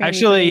 he's laughing.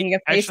 Actually, a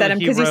face at him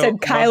because he said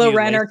Kylo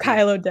Ren or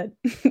Kylo dead.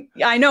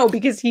 I know,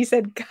 because he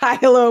said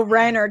Kylo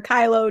Ren or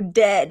Kylo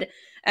dead,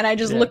 and I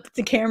just looked at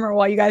the camera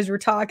while you guys were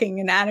talking,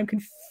 and Adam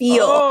could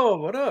feel. Oh,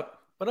 what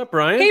up? What up,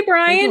 Brian? Hey,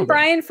 Brian.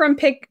 Brian from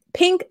Pink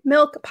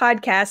Milk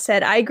Podcast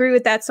said, "I agree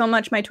with that so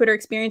much. My Twitter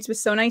experience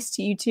was so nice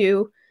to you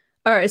too,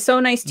 or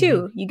so nice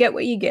too. Mm-hmm. You get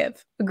what you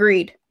give.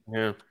 Agreed.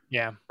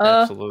 Yeah.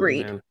 Absolutely,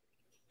 agreed. Man.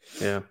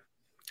 Yeah.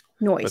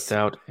 Noise.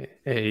 Without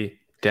a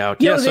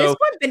doubt. Yo, this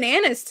went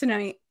bananas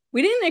tonight.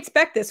 We didn't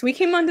expect this. We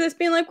came onto this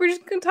being like, we're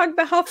just going to talk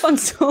about how fun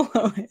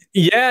Solo is.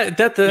 Yeah,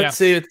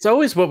 it's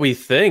always what we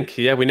think.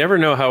 Yeah, we never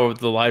know how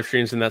the live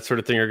streams and that sort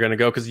of thing are going to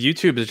go, because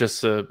YouTube is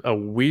just a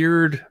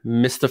weird,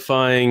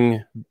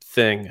 mystifying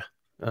thing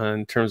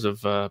in terms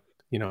of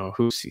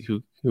who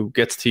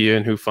gets to you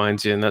and who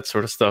finds you and that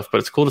sort of stuff. But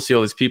it's cool to see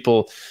all these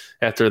people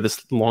after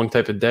this long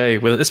type of day,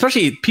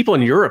 especially people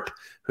in Europe.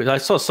 I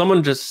saw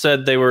someone just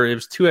said it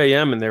was 2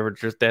 a.m. and they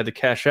had to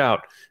cash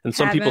out. And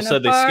some people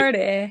said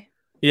they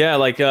yeah,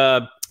 like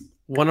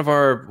one of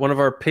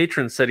our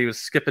patrons said he was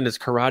skipping his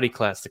karate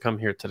class to come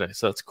here today.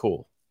 So that's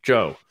cool.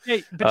 Joe.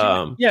 Hey,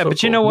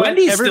 but you know what?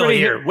 Wendy's still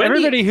here.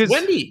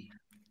 Wendy.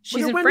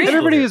 She's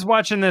everybody who's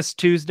watching this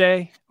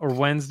Tuesday or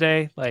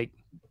Wednesday, like,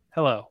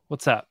 hello,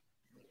 what's up?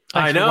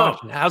 I know.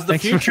 How's the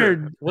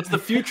future? What's the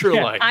future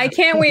like? I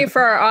can't wait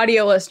for our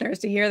audio listeners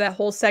to hear that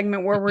whole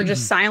segment where we're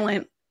just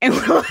silent and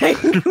we're like,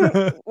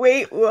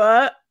 wait,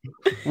 what?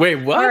 Wait,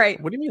 what? All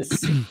right. What do you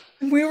mean?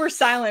 We were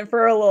silent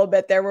for a little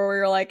bit there where we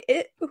were like,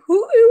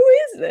 who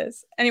is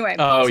this? Anyway,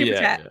 super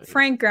chat. Yeah.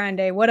 Frank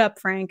Grande, what up,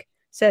 Frank?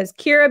 Says,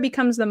 Kira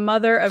becomes the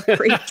mother of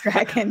Great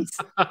Dragons.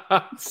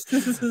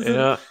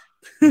 Yeah.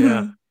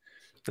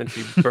 Then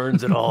she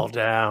burns it all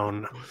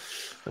down.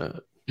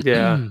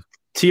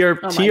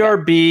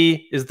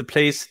 TRB is the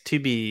place to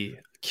be.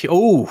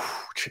 Oh,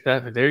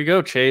 there you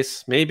go,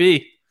 Chase.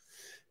 Maybe.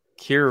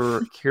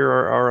 Kira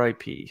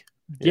R.I.P.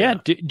 Yeah.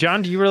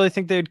 John, do you really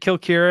think they'd kill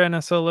Kira in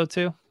a Solo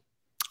too?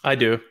 I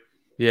do.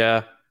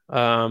 Yeah.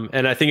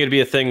 And I think it'd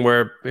be a thing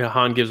where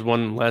Han gives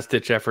one last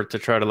ditch effort to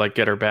try to like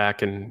get her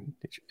back, and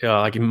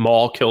like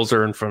Maul kills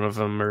her in front of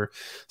him or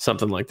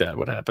something like that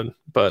would happen.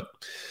 But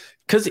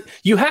because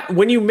you have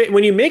when you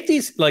make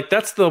these, like,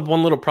 that's the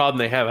one little problem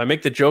they have. I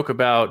make the joke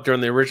about during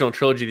the original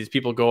trilogy, these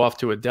people go off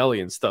to a deli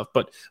and stuff.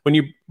 But when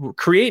you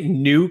create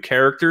new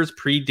characters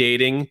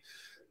predating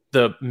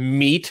the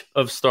meat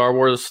of Star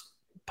Wars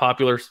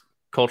popular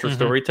culture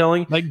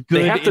storytelling, like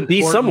they have to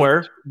be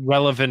somewhere.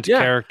 Relevant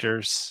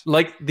characters,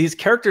 like these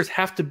characters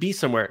have to be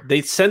somewhere.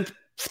 They sent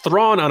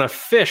Thrawn on a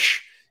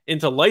fish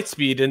into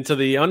Lightspeed into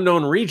the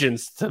unknown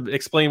regions to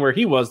explain where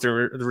he was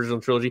during the original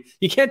trilogy.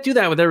 You can't do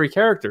that with every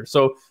character.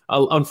 So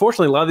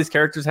unfortunately, a lot of these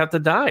characters have to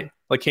die,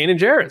 like Kanan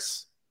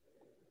Jarrus.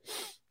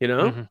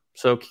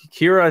 So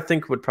Kira, I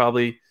think, would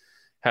probably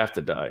have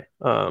to die.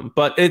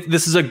 But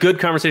this is a good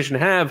conversation to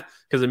have,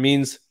 because it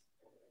means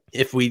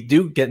if we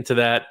do get into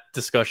that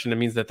discussion, it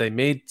means that they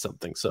made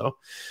something. So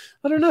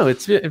I don't know.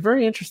 It's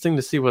very interesting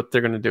to see what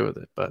they're going to do with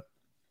it. But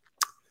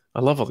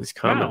I love all these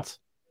comments.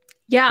 Wow.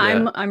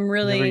 Yeah, I'm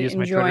really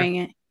enjoying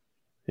it.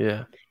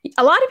 Yeah.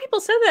 A lot of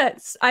people said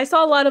that. I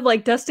saw a lot of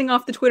like dusting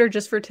off the Twitter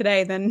just for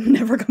today, then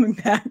never coming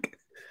back.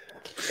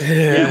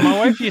 Yeah, my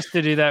wife used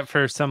to do that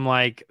for some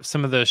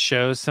of those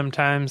shows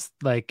sometimes,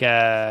 like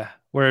where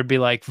it'd be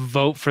like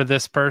vote for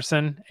this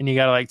person and you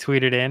gotta like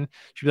tweet it in.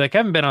 She'd be like, I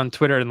haven't been on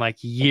Twitter in like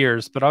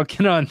years, but I'll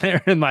get on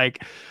there and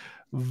like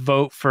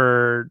vote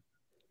for,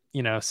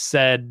 you know,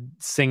 said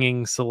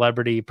singing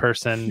celebrity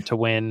person to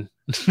win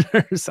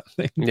or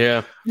something.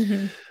 Yeah.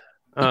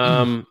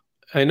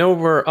 I know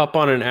we're up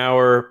on an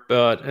hour,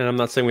 and I'm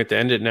not saying we have to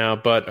end it now,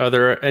 but are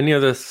there any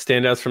other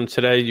standouts from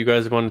today you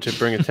guys wanted to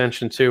bring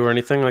attention to or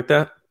anything like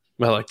that?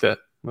 I like that.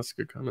 That's a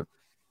good comment.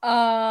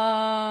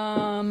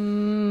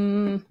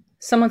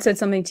 Someone said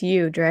something to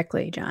you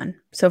directly, John.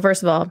 So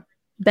first of all,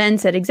 Ben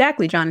said,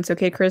 exactly, John. It's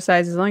okay to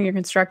criticize as long as you're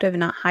constructive and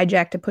not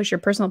hijack to push your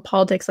personal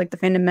politics like the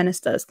Fandom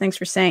Menace does. Thanks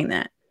for saying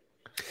that.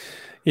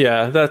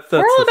 Yeah, that's we're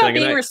all the about thing.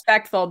 being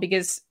respectful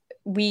because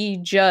we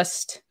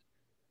just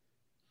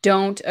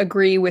don't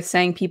agree with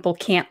saying people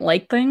can't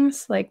like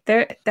things. Like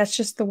that's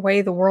just the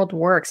way the world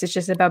works. It's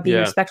just about being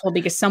respectful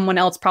because someone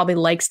else probably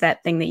likes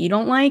that thing that you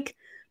don't like.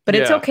 But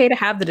it's okay to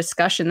have the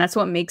discussion. That's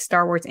what makes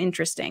Star Wars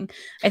interesting.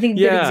 I think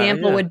a good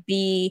example would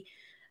be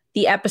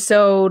the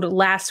episode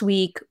last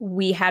week.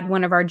 We had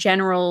one of our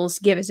generals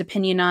give his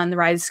opinion on The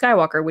Rise of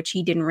Skywalker, which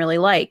he didn't really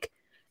like.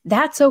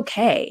 That's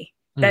okay.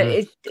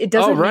 That it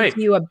doesn't make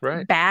you a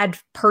bad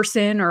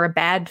person or a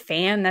bad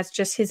fan. That's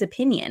just his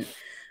opinion.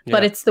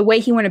 But it's the way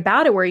he went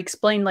about it where he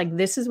explained, like,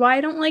 this is why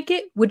I don't like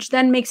it, which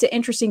then makes it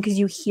interesting because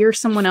you hear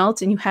someone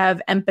else and you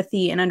have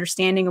empathy and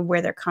understanding of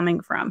where they're coming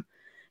from.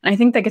 And I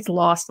think that gets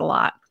lost a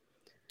lot.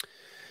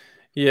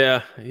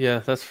 Yeah,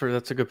 that's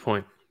a good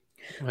point.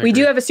 We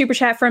do have a super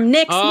chat from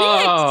Nix.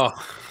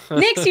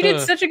 Nix, you did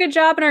such a good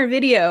job in our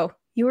video.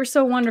 You were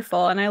so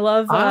wonderful. And I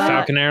love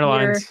Falcon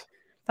Airlines.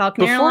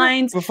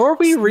 Airlines. Before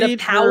we read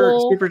her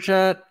super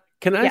chat,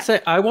 can I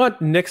say I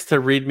want Nix to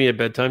read me a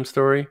bedtime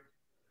story?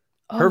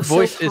 Her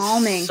voice is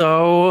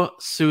so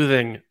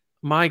soothing.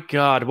 My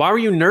God, why were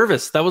you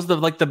nervous? That was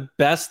the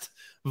best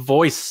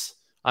voice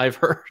I've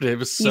heard. It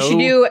was so. You should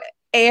do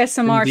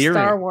ASMR endearing.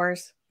 Star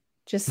Wars,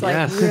 just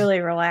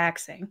really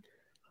relaxing,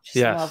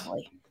 just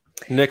lovely.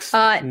 Nick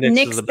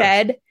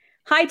said,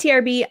 "Hi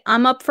TRB,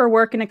 I'm up for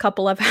work in a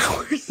couple of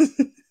hours."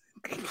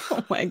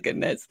 Oh my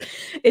goodness.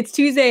 It's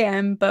Tuesday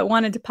AM, but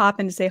wanted to pop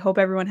in to say hope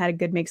everyone had a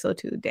good Make Solo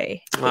 2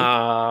 day.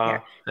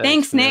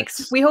 Thanks,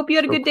 Nix. We hope you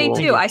had a good day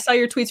too. I saw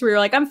your tweets where you're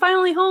like, I'm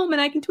finally home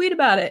and I can tweet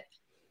about it.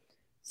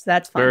 So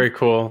that's fun. Very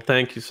cool.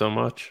 Thank you so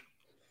much.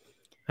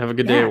 Have a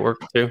good day at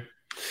work too.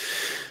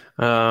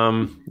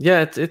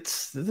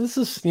 This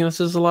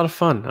is a lot of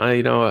fun.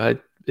 I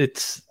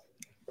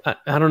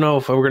don't know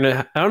if we're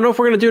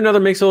gonna do another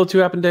Make Solo 2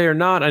 Happen Day or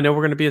not. I know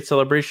we're gonna be at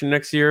Celebration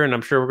next year, and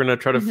I'm sure we're gonna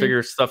try to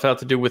figure stuff out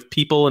to do with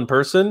people in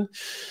person.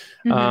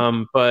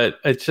 But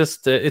it's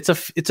just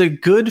it's a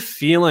good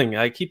feeling.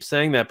 I keep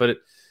saying that, but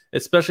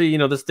especially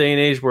this day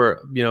and age where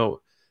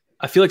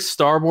I feel like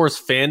Star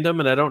Wars fandom,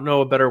 and I don't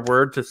know a better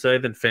word to say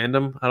than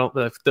fandom.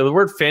 The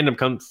word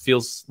fandom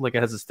feels like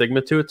it has a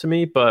stigma to it to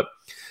me, but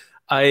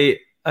I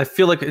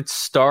feel like it's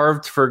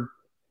starved for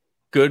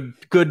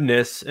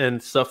goodness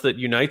and stuff that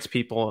unites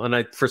people,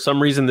 and for some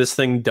reason this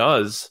thing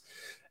does,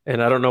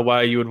 and I don't know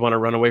why you would want to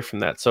run away from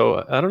that.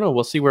 So I don't know,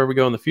 we'll see where we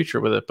go in the future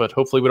with it, but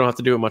hopefully we don't have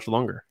to do it much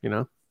longer.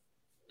 I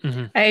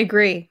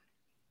agree.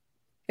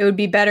 It would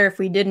be better if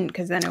we didn't,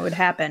 because then it would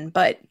happen,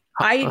 but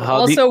I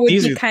also would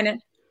be kind of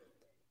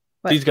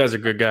these guys are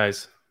good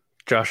guys,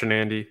 Josh and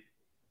Andy.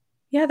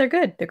 Yeah, they're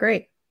good, they're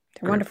great,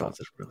 they're wonderful.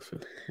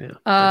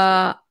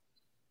 But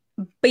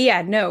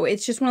yeah, no,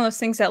 it's just one of those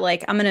things that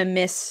I'm gonna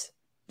miss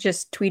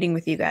just tweeting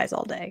with you guys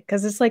all day,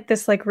 because it's like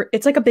this,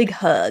 it's like a big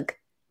hug.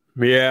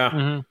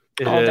 Yeah,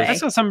 all day. I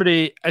saw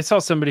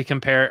somebody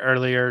compare it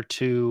earlier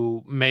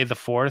to May the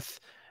 4th,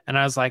 and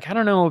I was like, I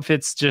don't know if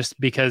it's just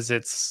because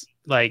it's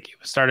it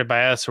was started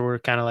by us, or we're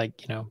kind of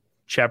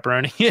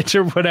chaperoning it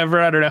or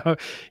whatever. I don't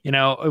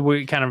know.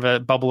 We kind of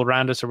a bubble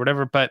around us or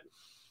whatever. But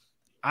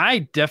I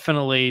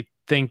definitely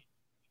think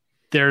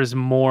there's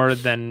more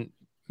than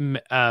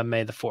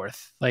May the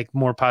 4th,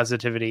 more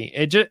positivity.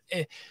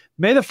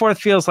 May the 4th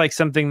feels like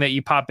something that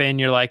you pop in,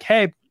 you're like,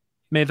 hey,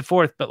 May the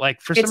 4th, but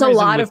for some reason it's a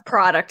lot of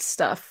product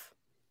stuff.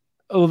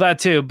 Oh, that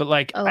too, but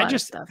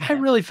I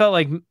really felt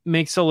like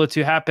Make Solo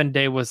 2 Happen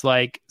Day was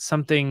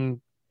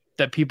something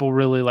that people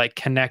really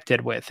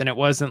connected with, and it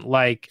wasn't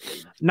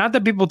not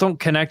that people don't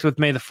connect with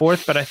May the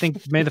 4th, but I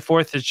think May the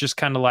 4th is just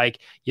kind of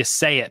you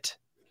say it,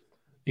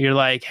 you're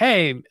like,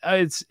 hey,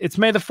 it's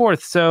May the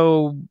 4th,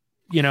 so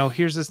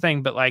here's this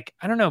thing. But I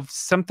don't know,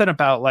 something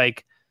about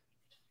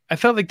I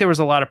felt like there was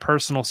a lot of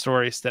personal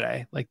stories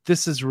today.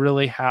 This is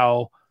really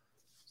how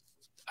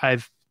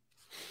I've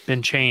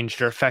been changed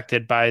or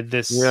affected by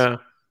this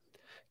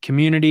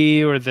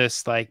community or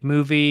this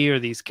movie or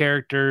these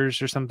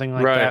characters or something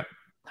like that.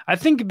 I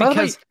think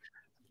because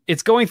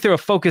it's going through a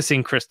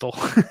focusing crystal,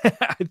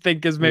 I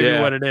think is maybe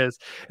what it is.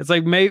 It's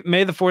May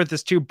the 4th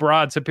is too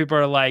broad. So people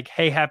are like,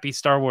 hey, happy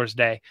Star Wars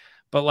Day.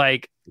 but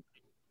like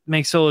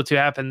Make Solo 2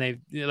 happen, they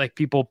like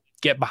people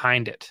get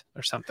behind it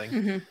or something.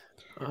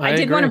 Mm-hmm. I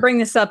did want to bring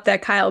this up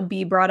that Kyle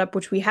B brought up,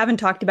 which we haven't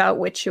talked about,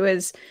 which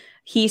was,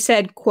 he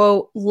said,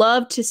 quote,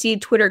 "Love to see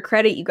Twitter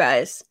credit you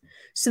guys."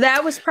 So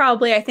that was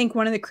probably, I think,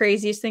 one of the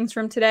craziest things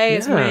from today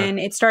is when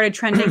it started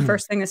trending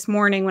first thing this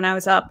morning when I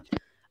was up.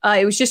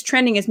 It was just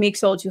trending as Make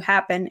Solo 2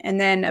 happen.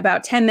 And then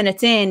about 10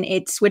 minutes in,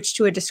 it switched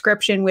to a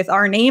description with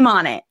our name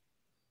on it.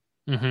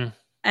 Mm-hmm.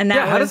 And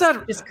that was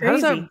just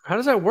crazy. How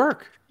does that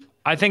work?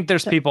 I think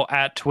there's people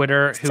at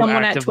Twitter who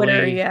someone actively, at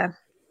Twitter, yeah.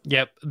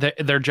 Yep.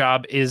 Their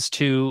job is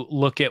to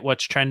look at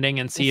what's trending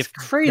and see if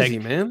crazy,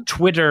 man.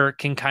 Twitter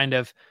can kind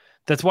of,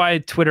 that's why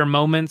Twitter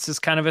Moments is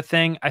kind of a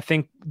thing. I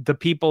think the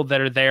people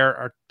that are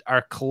there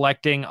are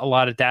collecting a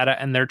lot of data,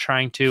 and they're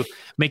trying to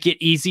make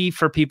it easy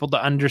for people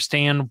to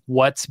understand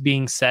what's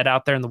being said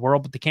out there in the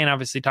world, but they can't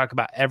obviously talk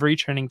about every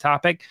trending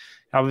topic.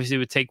 Obviously it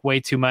would take way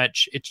too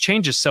much. It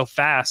changes so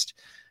fast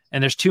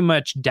and there's too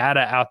much data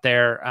out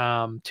there,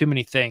 too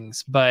many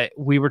things, but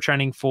we were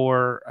trending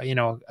for,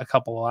 a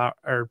couple of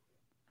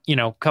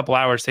couple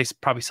hours. They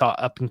probably saw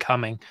up and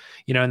coming,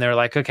 and they're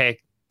like, okay,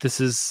 this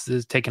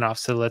is taking off.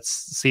 So let's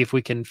see if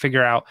we can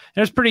figure out.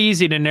 And it's pretty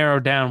easy to narrow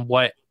down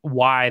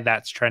why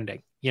that's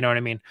trending. You know what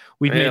I mean?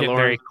 We've made it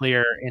very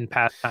clear in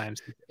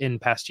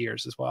past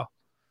years as well.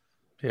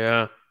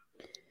 Yeah.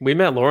 We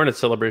met Lauren at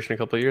Celebration a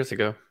couple of years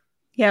ago.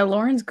 Yeah,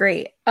 Lauren's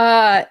great.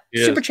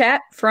 Super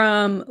chat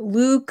from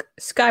Luke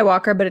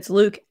Skywalker, but it's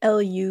Luke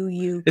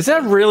Luuk. Is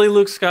that really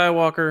Luke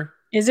Skywalker?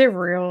 Is it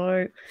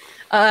real?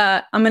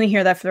 I'm gonna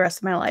hear that for the rest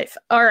of my life.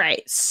 All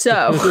right.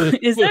 So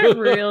is that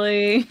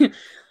really?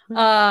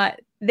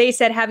 They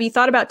said, have you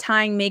thought about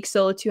tying Make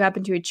Solo 2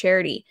 happen to a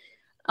charity?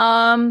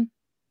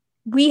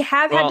 We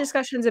have had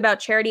discussions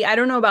about charity. I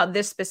don't know about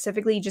this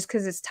specifically just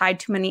because it's tied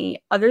to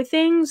many other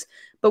things,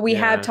 but we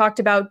have talked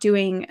about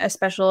doing a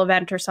special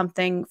event or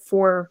something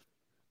for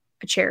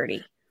a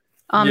charity.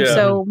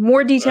 So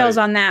more details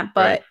on that,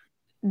 but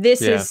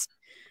this is,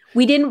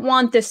 we didn't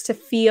want this to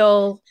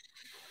feel,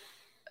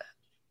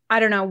 I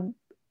don't know.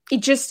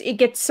 It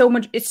gets so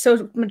much, it's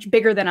so much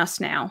bigger than us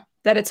now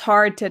that it's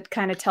hard to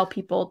kind of tell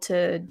people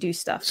to do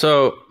stuff.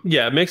 So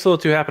Make Solo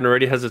 2 happen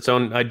already has its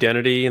own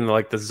identity and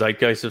like the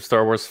zeitgeist of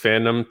Star Wars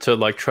fandom to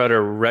like try to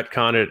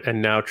retcon it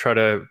and now try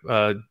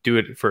to do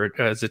it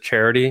as a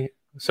charity.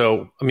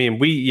 So, I mean,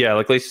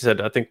 like Lacey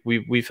said, I think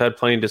we've had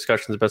plenty of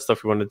discussions about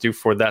stuff we want to do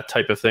for that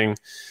type of thing,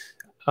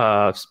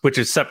 which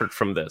is separate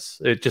from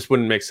this. It just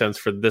wouldn't make sense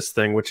for this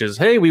thing, which is,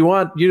 hey, we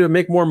want you to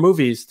make more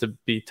movies to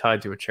be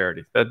tied to a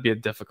charity. That'd be a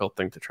difficult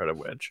thing to try to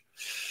wedge.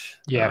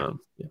 Yeah.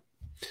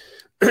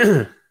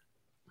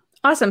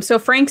 Awesome. So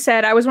Frank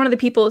said, I was one of the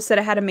people who said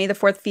I had a May the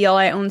 4th feel.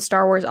 I own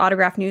Star Wars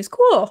autograph news.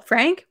 Cool.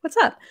 Frank, what's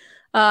up?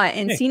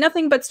 See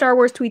nothing but Star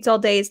Wars tweets all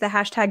day is the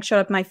hashtag showed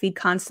up in my feed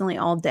constantly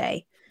all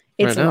day.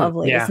 It's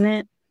lovely, isn't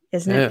it?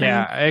 Isn't it?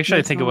 Yeah, I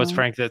actually think it was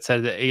Frank that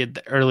said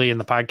that early in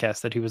the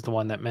podcast that he was the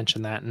one that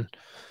mentioned that. And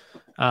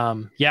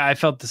I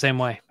felt the same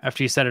way.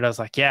 After you said it, I was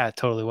like, yeah, it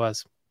totally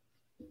was.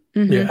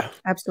 Mm-hmm. Yeah,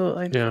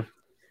 absolutely. Yeah.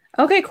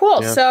 Okay,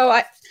 cool. Yeah. So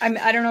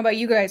I don't know about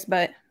you guys,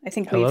 but I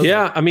think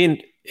I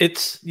mean,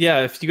 if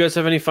you guys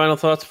have any final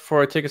thoughts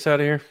before I take us out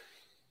of here.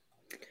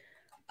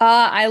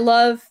 I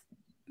love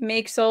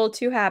Make Solo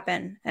 2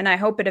 happen, and I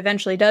hope it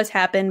eventually does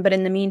happen. But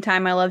in the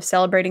meantime, I love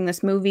celebrating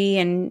this movie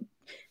and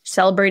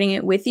celebrating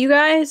it with you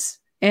guys.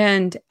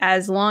 And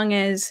as long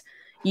as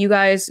you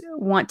guys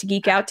want to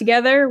geek out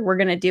together, we're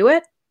going to do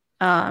it.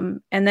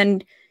 And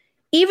then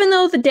even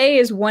though the day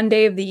is one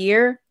day of the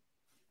year,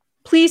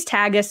 please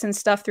tag us and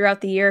stuff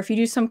throughout the year. If you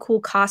do some cool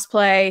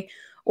cosplay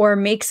or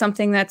make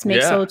something that's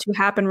Make Solo 2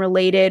 happen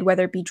related,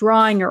 whether it be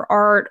drawing or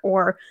art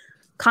or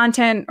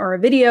content or a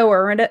video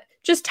or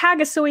just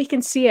tag us so we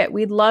can see it.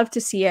 We'd love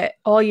to see it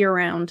all year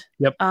round.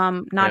 Yep.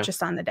 Not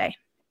just on the day.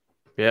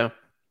 Yeah.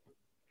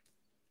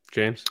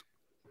 James.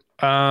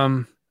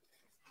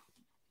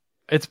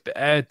 It's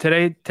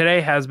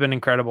today has been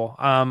incredible.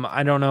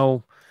 I don't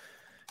know,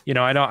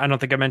 I don't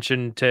think I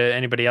mentioned to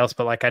anybody else,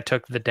 but like I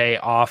took the day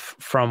off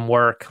from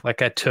work.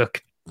 Like I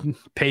took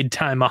paid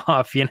time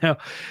off,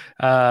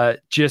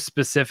 just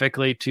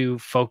specifically to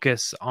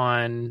focus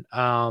on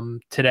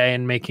today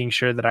and making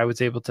sure that I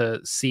was able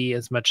to see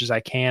as much as I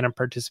can and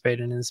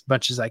participate in as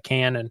much as I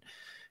can and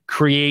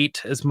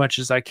create as much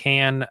as I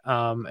can,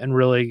 and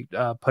really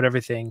put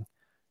everything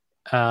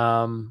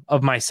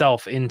of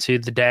myself into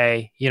the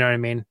day. You know what I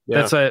mean?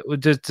 Yeah. That's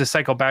just to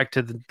cycle back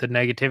to the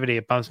negativity.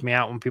 It bumps me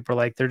out when people are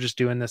like, they're just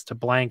doing this to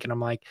blank. And I'm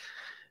like,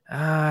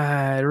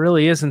 it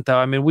really isn't though.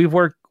 I mean, we've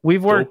worked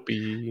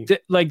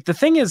like the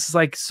thing is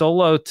like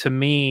Solo to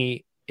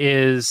me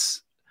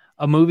is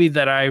a movie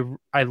that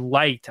I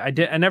liked. I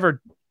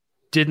never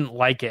didn't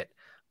like it,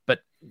 but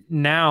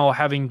now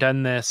having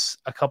done this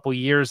a couple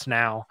years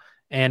now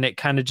and it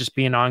kind of just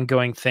be an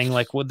ongoing thing,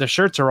 like the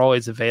shirts are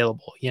always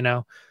available,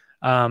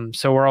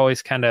 so we're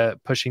always kind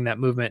of pushing that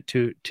movement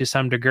to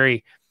some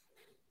degree.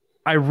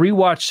 I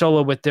rewatch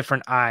Solo with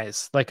different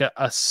eyes, like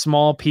a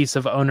small piece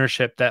of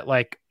ownership that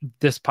like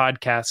this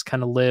podcast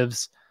kind of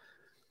lives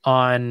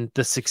on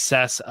the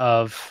success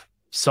of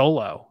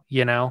Solo,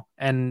 you know?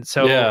 And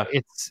so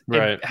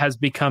it has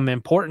become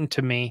important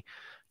to me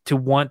to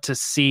want to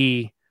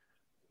see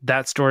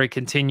that story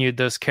continued,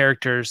 those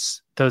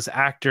characters, those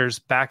actors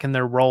back in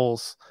their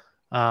roles,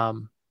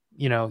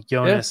 you know,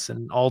 Jonas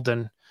and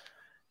Alden.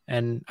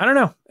 And I don't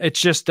know,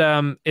 it's just,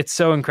 it's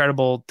so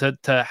incredible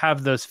to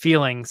have those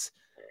feelings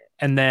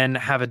and then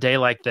have a day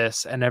like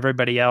this and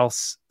everybody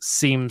else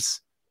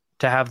seems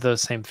to have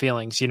those same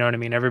feelings. You know what I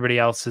mean? Everybody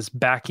else is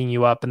backing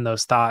you up in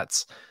those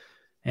thoughts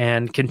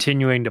and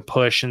continuing to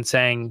push and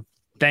saying,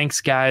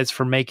 thanks guys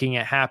for making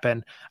it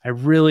happen. I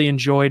really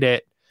enjoyed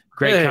it.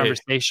 Great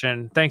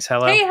conversation. Thanks.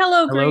 Hello. Hey,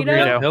 hello,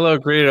 Greedo. Hello,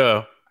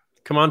 Greedo.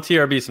 Come on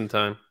TRB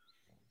sometime.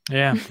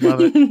 Yeah.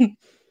 Love it.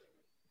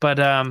 But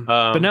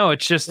no,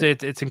 it's just,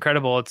 it's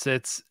incredible.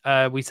 It's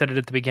we said it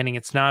at the beginning.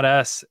 It's not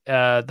us,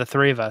 the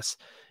three of us.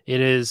 It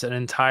is an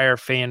entire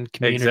fan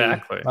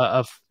community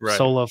of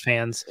Solo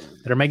fans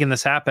that are making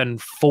this happen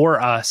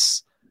for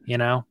us, you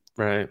know?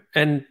 Right.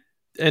 And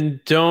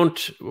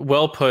don't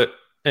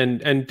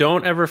and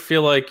don't ever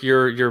feel like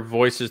your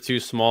voice is too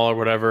small or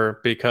whatever,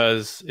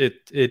 because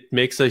it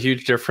makes a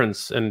huge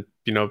difference. And,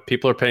 you know,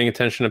 people are paying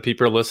attention and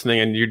people are listening,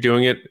 and you're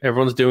doing it.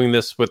 Everyone's doing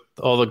this with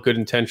all the good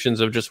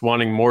intentions of just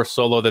wanting more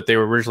Solo that they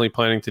were originally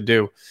planning to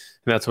do.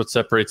 And that's what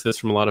separates this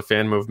from a lot of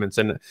fan movements.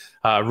 And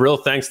real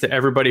thanks to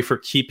everybody for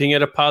keeping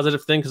it a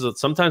positive thing, because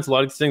sometimes a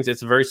lot of these things,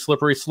 it's a very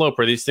slippery slope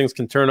where these things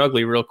can turn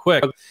ugly real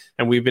quick.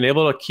 And we've been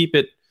able to keep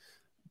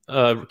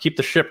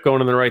the ship going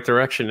in the right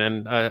direction.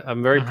 And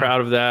I'm very proud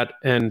of that.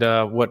 And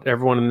what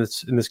everyone in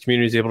this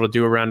community is able to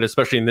do around it,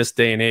 especially in this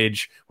day and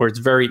age where it's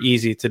very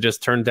easy to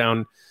just turn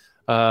down,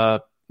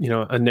 a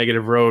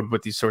negative road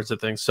with these sorts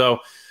of things. So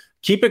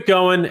keep it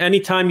going.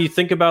 Anytime you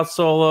think about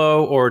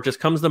Solo or just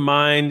comes to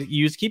mind,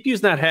 keep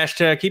using that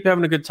hashtag, keep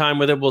having a good time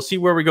with it. We'll see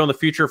where we go in the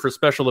future for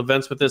special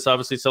events with this,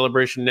 obviously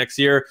Celebration next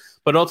year,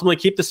 but ultimately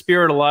keep the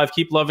spirit alive,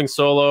 keep loving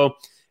Solo.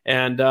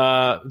 And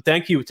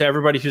thank you to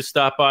everybody who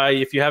stopped by.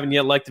 If you haven't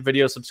yet liked the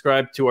video,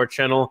 subscribe to our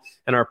channel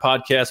and our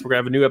podcast. We're going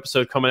to have a new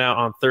episode coming out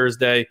on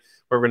Thursday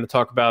where we're going to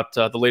talk about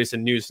the latest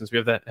in news, since we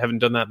haven't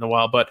done that in a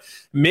while. But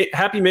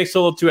happy Make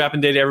Solo 2 happen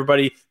day to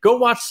everybody. Go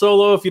watch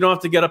Solo if you don't have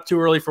to get up too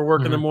early for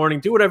work in the morning.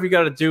 Do whatever you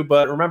got to do.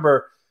 But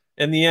remember,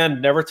 in the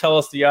end, never tell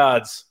us the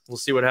odds. We'll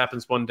see what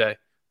happens one day.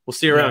 We'll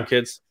see you around,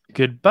 kids.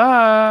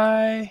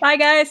 Goodbye. Bye,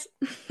 guys.